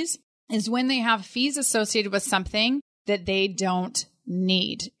fees is when they have fees associated with something that they don't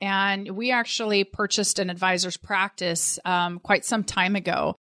need. And we actually purchased an advisor's practice quite some time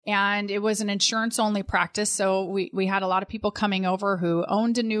ago. And it was an insurance-only practice. So we had a lot of people coming over who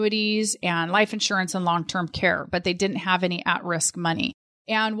owned annuities and life insurance and long-term care, but they didn't have any at-risk money.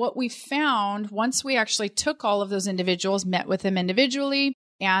 And what we found, once we actually took all of those individuals, met with them individually,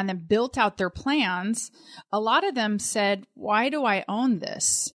 and then built out their plans, a lot of them said, why do I own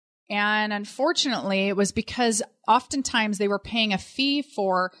this? And unfortunately, it was because oftentimes they were paying a fee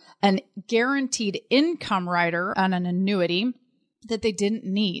for an guaranteed income rider on an annuity that they didn't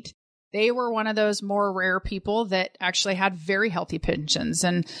need. They were one of those more rare people that actually had very healthy pensions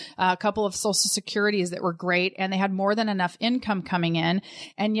and a couple of Social Securities that were great, and they had more than enough income coming in.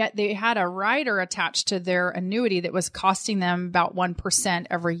 And yet they had a rider attached to their annuity that was costing them about 1%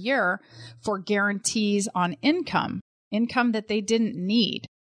 every year for guarantees on income that they didn't need.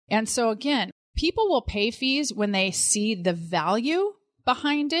 And so again, people will pay fees when they see the value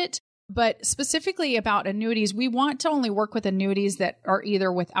behind it. But specifically about annuities, we want to only work with annuities that are either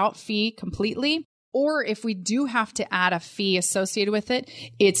without fee completely, or if we do have to add a fee associated with it,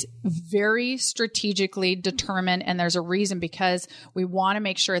 it's very strategically determined. And there's a reason, because we want to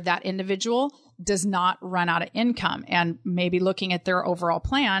make sure that individual does not run out of income. And maybe looking at their overall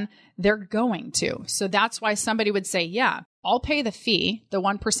plan, they're going to. So that's why somebody would say, yeah, I'll pay the fee, the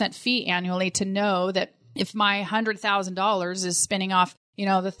 1% fee annually, to know that if my $100,000 is spinning off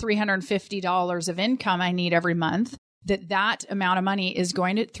the $350 of income I need every month, that amount of money is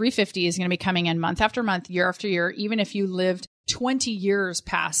 $350 is going to be coming in month after month, year after year, even if you lived 20 years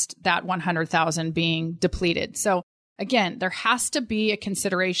past that 100,000 being depleted. So again, there has to be a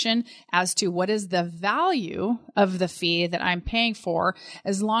consideration as to what is the value of the fee that I'm paying for.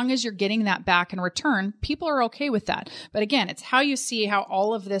 As long as you're getting that back in return, people are okay with that. But again, it's how you see how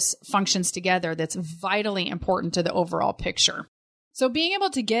all of this functions together that's vitally important to the overall picture. So being able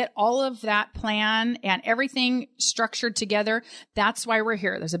to get all of that plan and everything structured together, that's why we're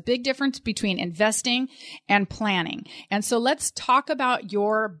here. There's a big difference between investing and planning. And so let's talk about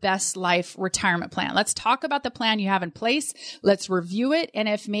your best life retirement plan. Let's talk about the plan you have in place. Let's review it. And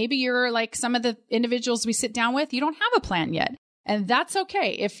if maybe you're like some of the individuals we sit down with, you don't have a plan yet. And that's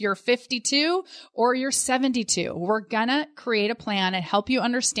okay. If you're 52 or you're 72, we're gonna create a plan and help you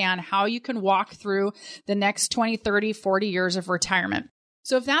understand how you can walk through the next 20, 30, 40 years of retirement.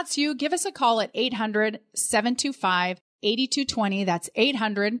 So if that's you, give us a call at 800-725-8220. That's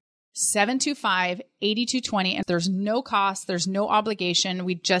 800-725-8220. And there's no cost. There's no obligation.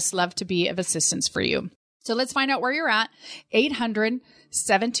 We'd just love to be of assistance for you. So let's find out where you're at.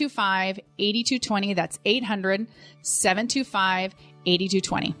 800-725-8220. That's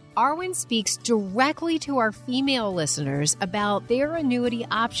 800-725-8220. Arwen speaks directly to our female listeners about their annuity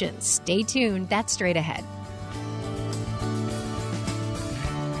options. Stay tuned. That's straight ahead.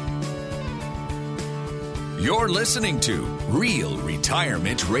 You're listening to Real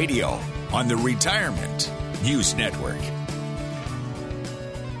Retirement Radio on the Retirement News Network.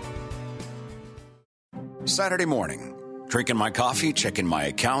 Saturday morning, drinking my coffee, checking my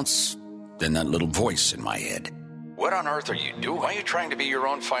accounts, then that little voice in my head. What on earth are you doing? Why are you trying to be your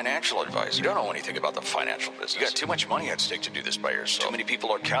own financial advisor? You don't know anything about the financial business. You got too much money at stake to do this by yourself. Too many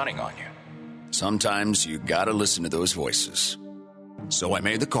people are counting on you. Sometimes you gotta listen to those voices. So I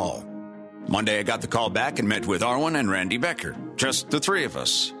made the call. Monday, I got the call back and met with Arwen and Randy Becker. Just the three of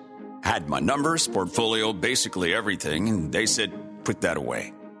us. Had my numbers, portfolio, basically everything, and they said, put that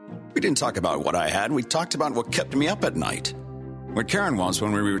away. We didn't talk about what I had. We talked about what kept me up at night. What Karen wants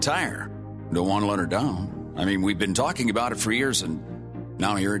when we retire. Don't want to let her down. I mean, we've been talking about it for years, and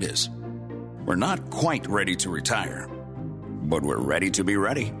now here it is. We're not quite ready to retire, but we're ready to be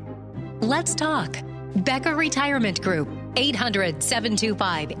ready. Let's talk. Becker Retirement Group.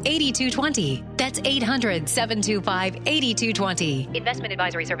 800-725-8220. That's 800-725-8220. Investment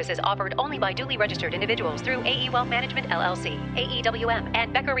advisory services offered only by duly registered individuals through AE Wealth Management, LLC, AEWM,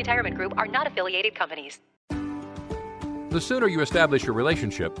 and Becker Retirement Group are not affiliated companies. The sooner you establish your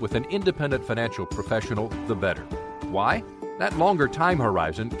relationship with an independent financial professional, the better. Why? That longer time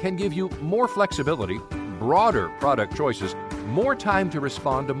horizon can give you more flexibility, broader product choices, more time to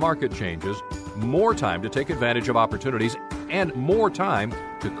respond to market changes, more time to take advantage of opportunities, and more time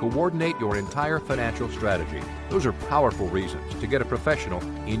to coordinate your entire financial strategy. Those are powerful reasons to get a professional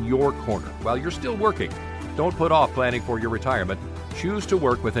in your corner while you're still working. Don't put off planning for your retirement. Choose to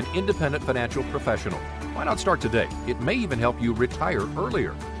work with an independent financial professional. Why not start today? It may even help you retire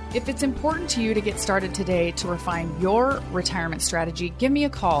earlier. If it's important to you to get started today to refine your retirement strategy, give me a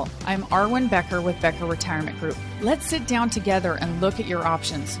call. I'm Arwen Becker with Becker Retirement Group. Let's sit down together and look at your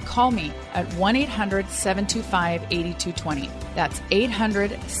options. Call me at 1-800-725-8220. That's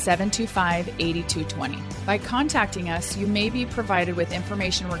 800-725-8220. By contacting us, you may be provided with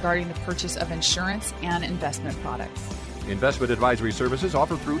information regarding the purchase of insurance and investment products. Investment advisory services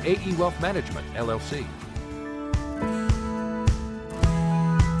offered through AE Wealth Management, LLC.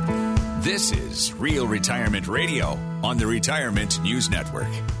 This is Real Retirement Radio on the Retirement News Network.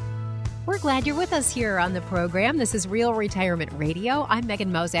 We're glad you're with us here on the program. This is Real Retirement Radio. I'm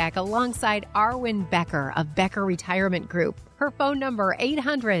Megan Mozak alongside Arwen Becker of Becker Retirement Group. Her phone number,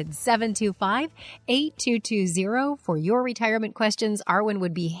 800-725-8220. For your retirement questions, Arwen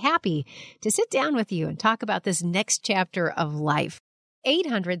would be happy to sit down with you and talk about this next chapter of life.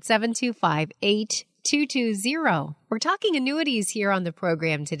 800-725-8220. 220. We're talking annuities here on the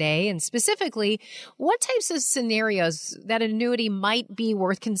program today, and specifically, what types of scenarios that annuity might be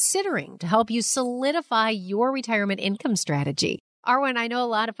worth considering to help you solidify your retirement income strategy. Arwen, I know a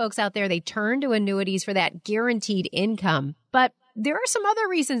lot of folks out there, they turn to annuities for that guaranteed income, but there are some other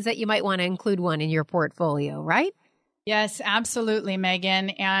reasons that you might want to include one in your portfolio, right? Yes, absolutely,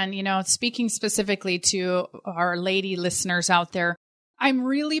 Megan. And, speaking specifically to our lady listeners out there, I'm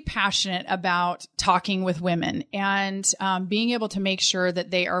really passionate about talking with women and being able to make sure that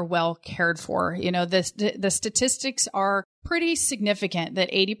they are well cared for. The statistics are pretty significant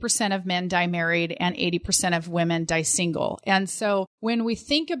that 80% of men die married and 80% of women die single. And so when we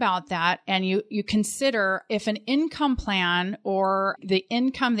think about that and you consider if an income plan or the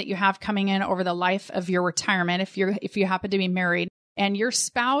income that you have coming in over the life of your retirement, if you happen to be married and your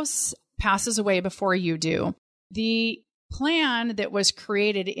spouse passes away before you do, the plan that was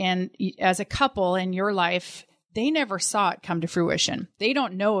created as a couple in your life, they never saw it come to fruition. They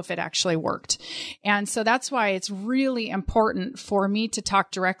don't know if it actually worked. And so that's why it's really important for me to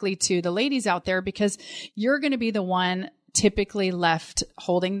talk directly to the ladies out there, because you're going to be the one typically left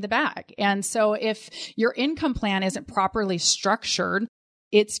holding the bag. And so if your income plan isn't properly structured,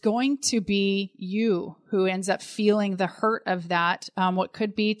 it's going to be you who ends up feeling the hurt of that, what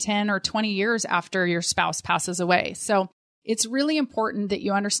could be 10 or 20 years after your spouse passes away. So it's really important that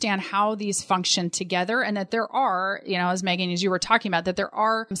you understand how these function together, and that there are, as Megan, as you were talking about, that there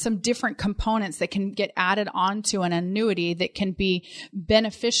are some different components that can get added onto an annuity that can be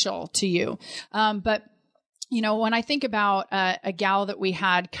beneficial to you. But when I think about a gal that we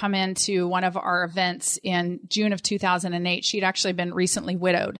had come into one of our events in June of 2008, she'd actually been recently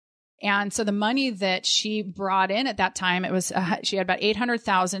widowed. And so the money that she brought in at that time, it was, she had about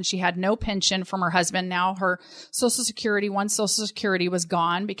 $800,000. She had no pension from her husband. Now her Social Security was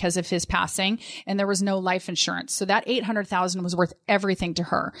gone because of his passing, and there was no life insurance. So that $800,000 was worth everything to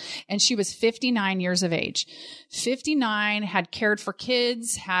her. And she was 59 years of age. 59, had cared for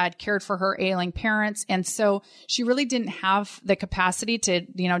kids, had cared for her ailing parents. And so she really didn't have the capacity to,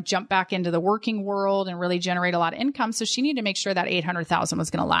 jump back into the working world and really generate a lot of income. So she needed to make sure that $800,000 was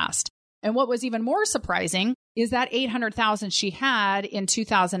going to last. And what was even more surprising is that $800,000 she had in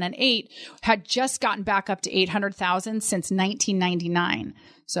 2008 had just gotten back up to $800,000 since 1999.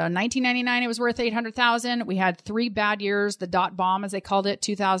 So in 1999, it was worth $800,000. We had 3 bad years, the dot bomb, as they called it,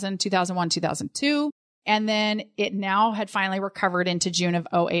 2000, 2001, 2002. And then it now had finally recovered into June of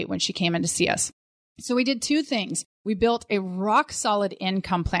 2008 when she came in to see us. So we did 2 things. We built a rock solid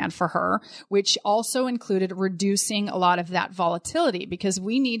income plan for her, which also included reducing a lot of that volatility, because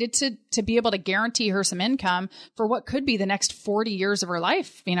we needed to be able to guarantee her some income for what could be the next 40 years of her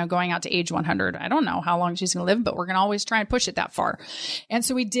life, going out to age 100. I don't know how long she's going to live, but we're going to always try and push it that far. And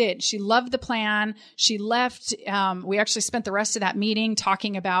so we did. She loved the plan. She left. We actually spent the rest of that meeting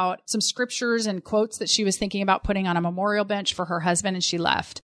talking about some scriptures and quotes that she was thinking about putting on a memorial bench for her husband, and she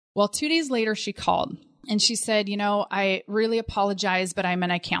left. Well, 2 days later, she called. And she said, I really apologize, but I'm going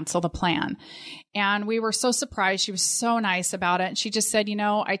to cancel the plan. And we were so surprised. She was so nice about it. And she just said,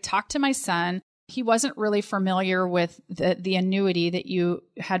 I talked to my son. He wasn't really familiar with the annuity that you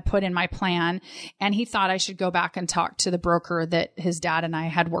had put in my plan. And he thought I should go back and talk to the broker that his dad and I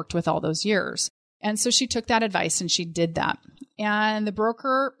had worked with all those years. And so she took that advice and she did that. And the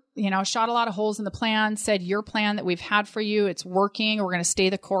broker, shot a lot of holes in the plan, said, your plan that we've had for you, it's working. We're going to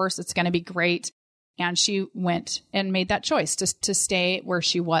stay the course. It's going to be great. And she went and made that choice to stay where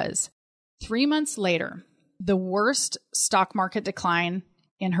she was. 3 months later, the worst stock market decline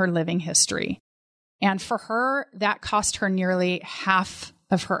in her living history. And for her, that cost her nearly half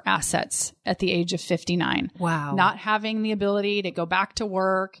of her assets at the age of 59. Wow. Not having the ability to go back to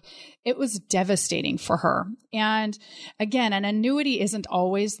work. It was devastating for her. And again, an annuity isn't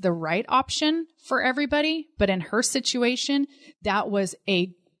always the right option for everybody, but in her situation, that was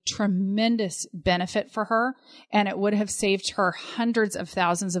a tremendous benefit for her, and it would have saved her hundreds of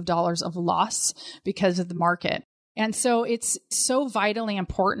thousands of dollars of loss because of the market. And so it's so vitally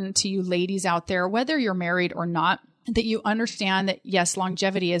important to you ladies out there, whether you're married or not, that you understand that, yes,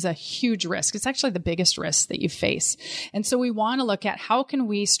 longevity is a huge risk. It's actually the biggest risk that you face. And so we want to look at how can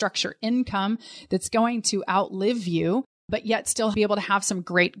we structure income that's going to outlive you, but yet still be able to have some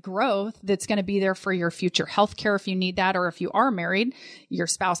great growth that's going to be there for your future healthcare if you need that, or if you are married, your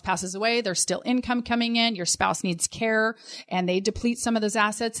spouse passes away, there's still income coming in, your spouse needs care, and they deplete some of those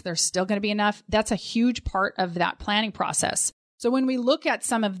assets, there's still going to be enough. That's a huge part of that planning process. So when we look at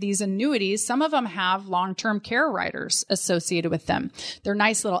some of these annuities, some of them have long-term care riders associated with them. They're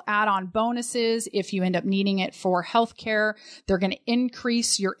nice little add-on bonuses. If you end up needing it for healthcare, they're going to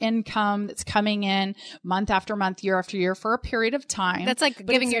increase your income that's coming in month after month, year after year for a period of time. That's like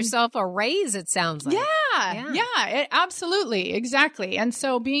giving yourself a raise, it sounds like. Yeah, absolutely. Exactly. And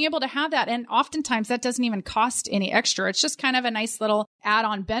so being able to have that, and oftentimes that doesn't even cost any extra. It's just kind of a nice little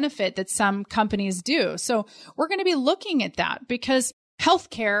add-on benefit that some companies do. So we're going to be looking at that, because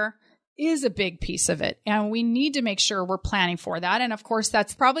healthcare is a big piece of it. And we need to make sure we're planning for that. And of course,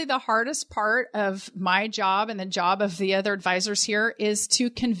 that's probably the hardest part of my job and the job of the other advisors here, is to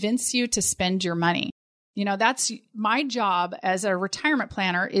convince you to spend your money. That's my job as a retirement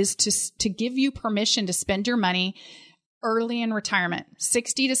planner, is to give you permission to spend your money early in retirement,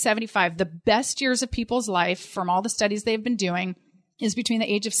 60 to 75. The best years of people's life, from all the studies they've been doing, is between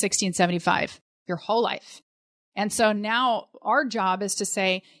the age of 60 and 75, your whole life. And so now our job is to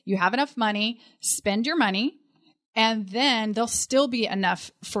say, you have enough money, spend your money, and then there'll still be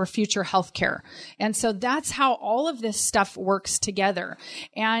enough for future healthcare. And so that's how all of this stuff works together.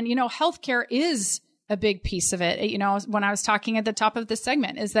 And, healthcare is a big piece of it. When I was talking at the top of this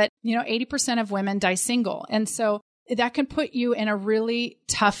segment, is that, 80% of women die single. And so that can put you in a really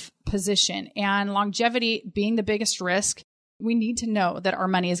tough position. And longevity being the biggest risk, we need to know that our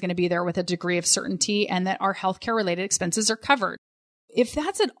money is going to be there with a degree of certainty and that our healthcare related expenses are covered. If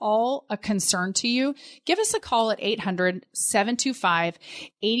that's at all a concern to you, give us a call at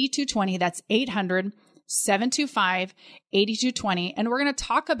 800-725-8220. That's 800-725-8220. And we're going to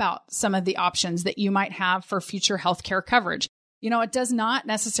talk about some of the options that you might have for future healthcare coverage. It does not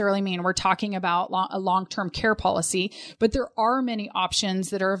necessarily mean we're talking about a long-term care policy, but there are many options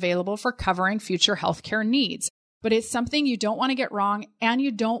that are available for covering future healthcare needs. But it's something you don't want to get wrong, and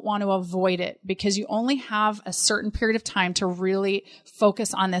you don't want to avoid it because you only have a certain period of time to really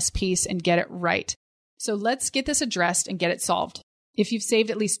focus on this piece and get it right. So let's get this addressed and get it solved. If you've saved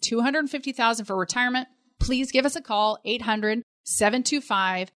at least $250,000 for retirement, please give us a call,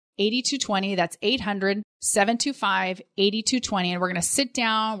 800-725-8220. That's 800-725-8220. And we're going to sit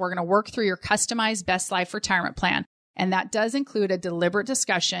down. We're going to work through your customized Best Life retirement plan. And that does include a deliberate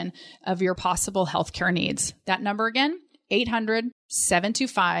discussion of your possible healthcare needs. That number again,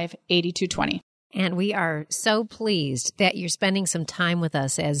 800-725-8220. And we are so pleased that you're spending some time with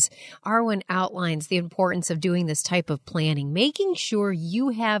us as Arwen outlines the importance of doing this type of planning, making sure you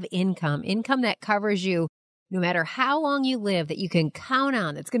have income that covers you no matter how long you live, that you can count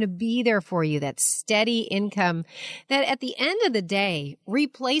on, that's going to be there for you, that steady income that at the end of the day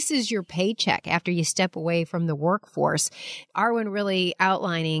replaces your paycheck after you step away from the workforce. Arwen really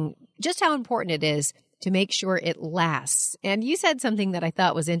outlining just how important it is to make sure it lasts. And you said something that I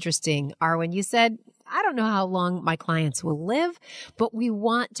thought was interesting, Arwen. You said, I don't know how long my clients will live, but we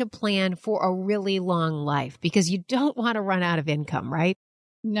want to plan for a really long life because you don't want to run out of income, right?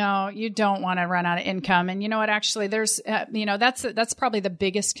 No, you don't want to run out of income. And you know what, actually, there's, that's probably the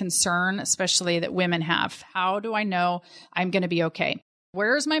biggest concern, especially that women have. How do I know I'm going to be okay?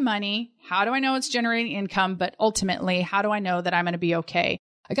 Where's my money? How do I know it's generating income? But ultimately, how do I know that I'm going to be okay?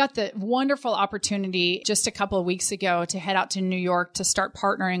 I got the wonderful opportunity just a couple of weeks ago to head out to New York to start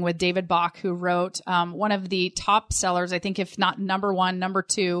partnering with David Bach, who wrote one of the top sellers, I think if not number one, number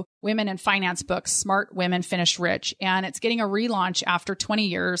two, women in finance books, Smart Women Finish Rich. And it's getting a relaunch after 20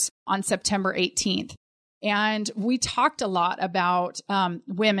 years on September 18th. And we talked a lot about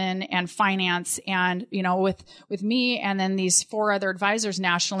women and finance and, with me and then these 4 other advisors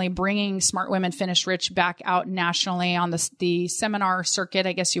nationally, bringing Smart Women Finish Rich back out nationally on the seminar circuit,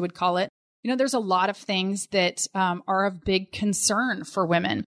 I guess you would call it. There's a lot of things that are of big concern for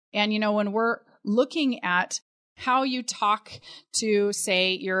women. And, when we're looking at how you talk to,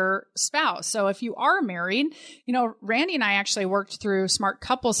 say, your spouse. So if you are married, Randy and I actually worked through Smart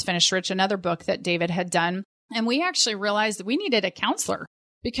Couples Finish Rich, another book that David had done. And we actually realized that we needed a counselor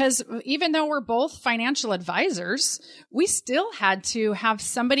because even though we're both financial advisors, we still had to have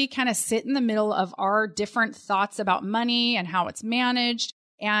somebody kind of sit in the middle of our different thoughts about money and how it's managed.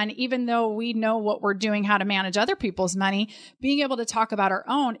 And even though we know what we're doing, how to manage other people's money, being able to talk about our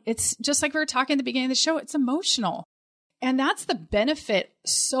own, it's just like we were talking at the beginning of the show, it's emotional. And that's the benefit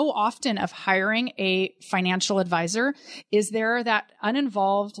so often of hiring a financial advisor is there that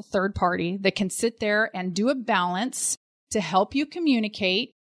uninvolved third party that can sit there and do a balance to help you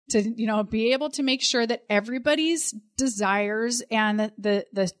communicate, to, be able to make sure that everybody's desires and the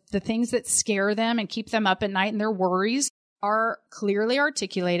things that scare them and keep them up at night and their worries are clearly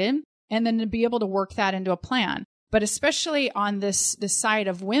articulated, and then to be able to work that into a plan. But especially on this side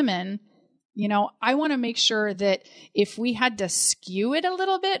of women, I want to make sure that if we had to skew it a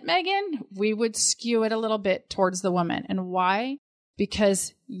little bit, Megan, we would skew it a little bit towards the woman. And why?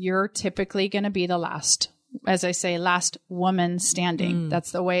 Because you're typically going to be the last, as I say, last woman standing.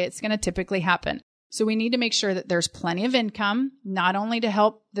 That's the way it's going to typically happen. So we need to make sure that there's plenty of income, not only to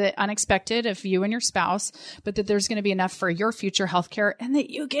help the unexpected of you and your spouse, but that there's going to be enough for your future healthcare and that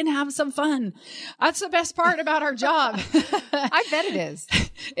you can have some fun. That's the best part about our job. I bet it is.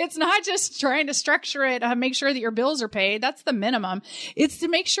 It's not just trying to structure it, make sure that your bills are paid. That's the minimum. It's to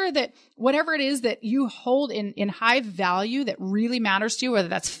make sure that whatever it is that you hold in high value that really matters to you, whether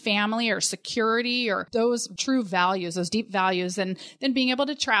that's family or security or those true values, those deep values, and then being able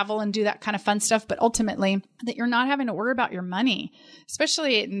to travel and do that kind of fun stuff. But ultimately, that you're not having to worry about your money,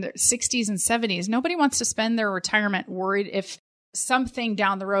 especially in the 60s and 70s. Nobody wants to spend their retirement worried if something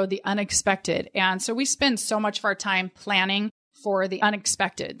down the road, the unexpected. And so we spend so much of our time planning for the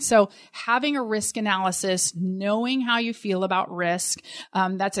unexpected. So having a risk analysis, knowing how you feel about risk,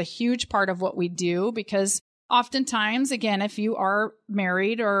 that's a huge part of what we do because oftentimes, again, if you are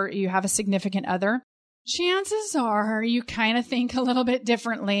married or you have a significant other, Chances are you kind of think a little bit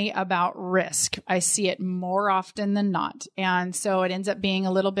differently about risk. I see it more often than not. And so it ends up being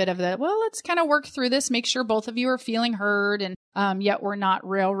a little bit of the, well, let's kind of work through this, make sure both of you are feeling heard. And yet we're not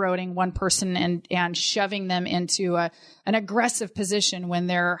railroading one person and shoving them into an aggressive position when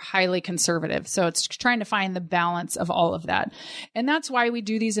they're highly conservative. So it's trying to find the balance of all of that. And that's why we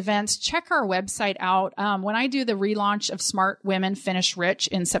do these events. Check our website out. When I do the relaunch of Smart Women Finish Rich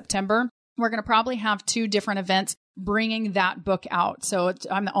in September, we're going to probably have 2 different events bringing that book out. So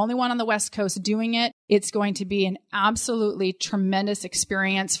I'm the only one on the West Coast doing it. It's going to be an absolutely tremendous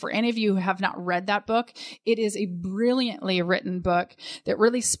experience for any of you who have not read that book. It is a brilliantly written book that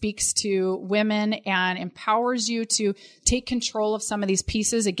really speaks to women and empowers you to take control of some of these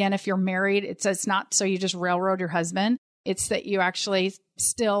pieces. Again, if you're married, it's not so you just railroad your husband. It's that you actually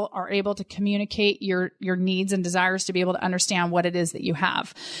still are able to communicate your needs and desires to be able to understand what it is that you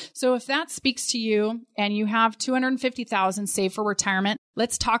have. So if that speaks to you and you have $250,000 saved for retirement,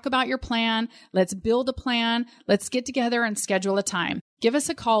 let's talk about your plan. Let's build a plan. Let's get together and schedule a time. Give us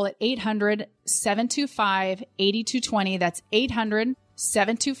a call at 800-725-8220. That's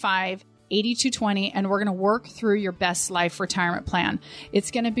 800-725-8220. 8220, and we're going to work through your best life retirement plan.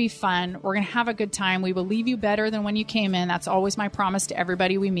 It's going to be fun. We're going to have a good time. We will leave you better than when you came in. That's always my promise to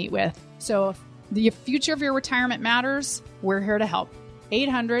everybody we meet with. So if the future of your retirement matters, we're here to help.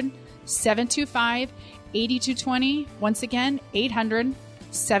 800-725-8220. Once again,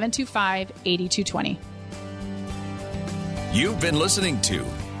 800-725-8220. You've been listening to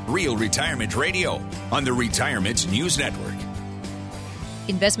Real Retirement Radio on the Retirement News Network.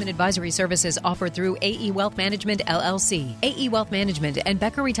 Investment advisory services offered through AE Wealth Management, LLC. AE Wealth Management and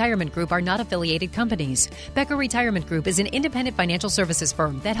Becker Retirement Group are not affiliated companies. Becker Retirement Group is an independent financial services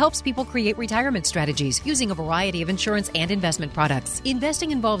firm that helps people create retirement strategies using a variety of insurance and investment products.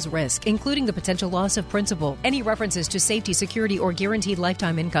 Investing involves risk, including the potential loss of principal. Any references to safety, security, or guaranteed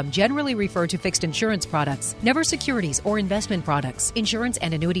lifetime income generally refer to fixed insurance products, never securities or investment products. Insurance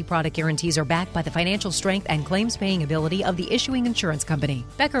and annuity product guarantees are backed by the financial strength and claims-paying ability of the issuing insurance company.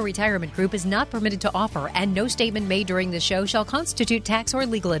 Becker Retirement Group is not permitted to offer, and no statement made during this show shall constitute tax or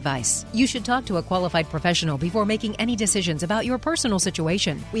legal advice. You should talk to a qualified professional before making any decisions about your personal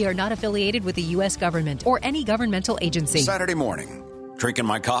situation. We are not affiliated with the U.S. government or any governmental agency. Saturday morning, drinking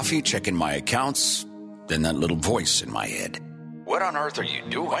my coffee, checking my accounts, then that little voice in my head. What on earth are you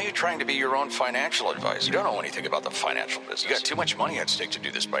doing? Why are you trying to be your own financial advisor? You don't know anything about the financial business. You got too much money at stake to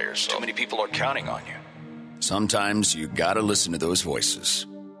do this by yourself. Too many people are counting on you. Sometimes you gotta listen to those voices.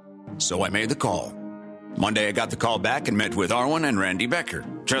 So I made the call. Monday I got the call back and met with Arwen and Randy Becker.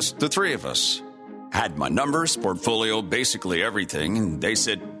 Just the 3 of us. Had my numbers, portfolio, basically everything, and they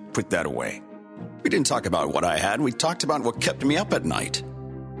said, put that away. We didn't talk about what I had. We talked about what kept me up at night.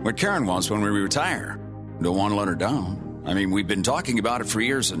 What Karen wants when we retire. Don't want to let her down. I mean, we've been talking about it for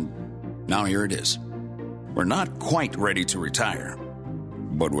years, and now here it is. We're not quite ready to retire,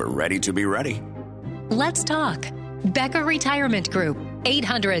 but we're ready to be ready. Let's talk. Becker Retirement Group.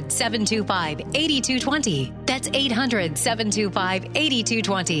 800-725-8220. That's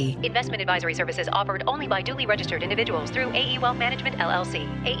 800-725-8220. Investment advisory services offered only by duly registered individuals through AE Wealth Management, LLC.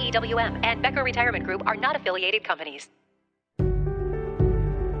 AEWM and Becker Retirement Group are not affiliated companies.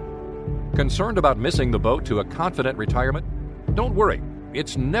 Concerned about missing the boat to a confident retirement? Don't worry.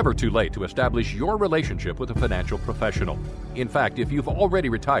 It's never too late to establish your relationship with a financial professional. In fact, if you've already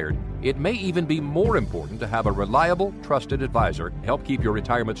retired, it may even be more important to have a reliable, trusted advisor help keep your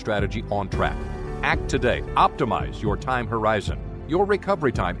retirement strategy on track. Act today. Optimize your time horizon, your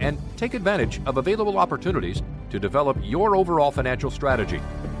recovery time, and take advantage of available opportunities to develop your overall financial strategy.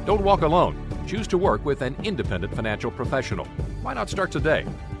 Don't walk alone. Choose to work with an independent financial professional. Why not start today?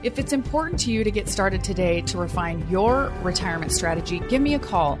 If it's important to you to get started today to refine your retirement strategy, give me a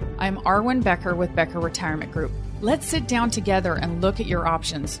call. I'm Arwen Becker with Becker Retirement Group. Let's sit down together and look at your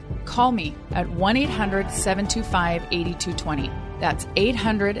options. Call me at 1-800-725-8220. That's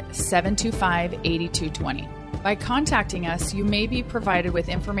 800-725-8220. By contacting us, you may be provided with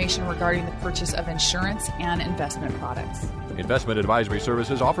information regarding the purchase of insurance and investment products. Investment advisory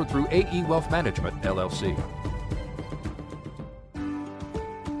services offered through AE Wealth Management, LLC.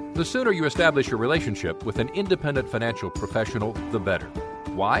 The sooner you establish your relationship with an independent financial professional, the better.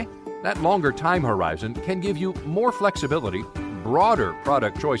 Why? That longer time horizon can give you more flexibility, broader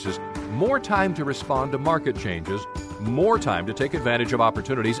product choices, more time to respond to market changes, more time to take advantage of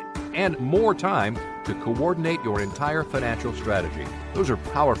opportunities, and more time to coordinate your entire financial strategy. Those are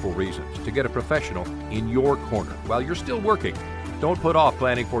powerful reasons to get a professional in your corner while you're still working. Don't put off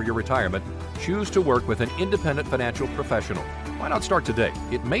planning for your retirement. Choose to work with an independent financial professional. Why not start today?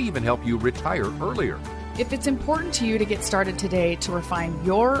 It may even help you retire earlier. If it's important to you to get started today to refine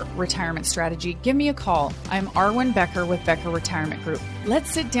your retirement strategy, give me a call. I'm Arwen Becker with Becker Retirement Group.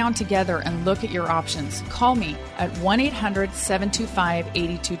 Let's sit down together and look at your options. Call me at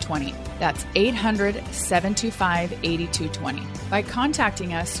 1-800-725-8220. That's 800-725-8220. By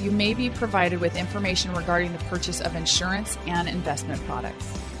contacting us, you may be provided with information regarding the purchase of insurance and investment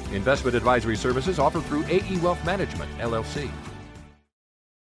products. Investment advisory services offered through AE Wealth Management, LLC.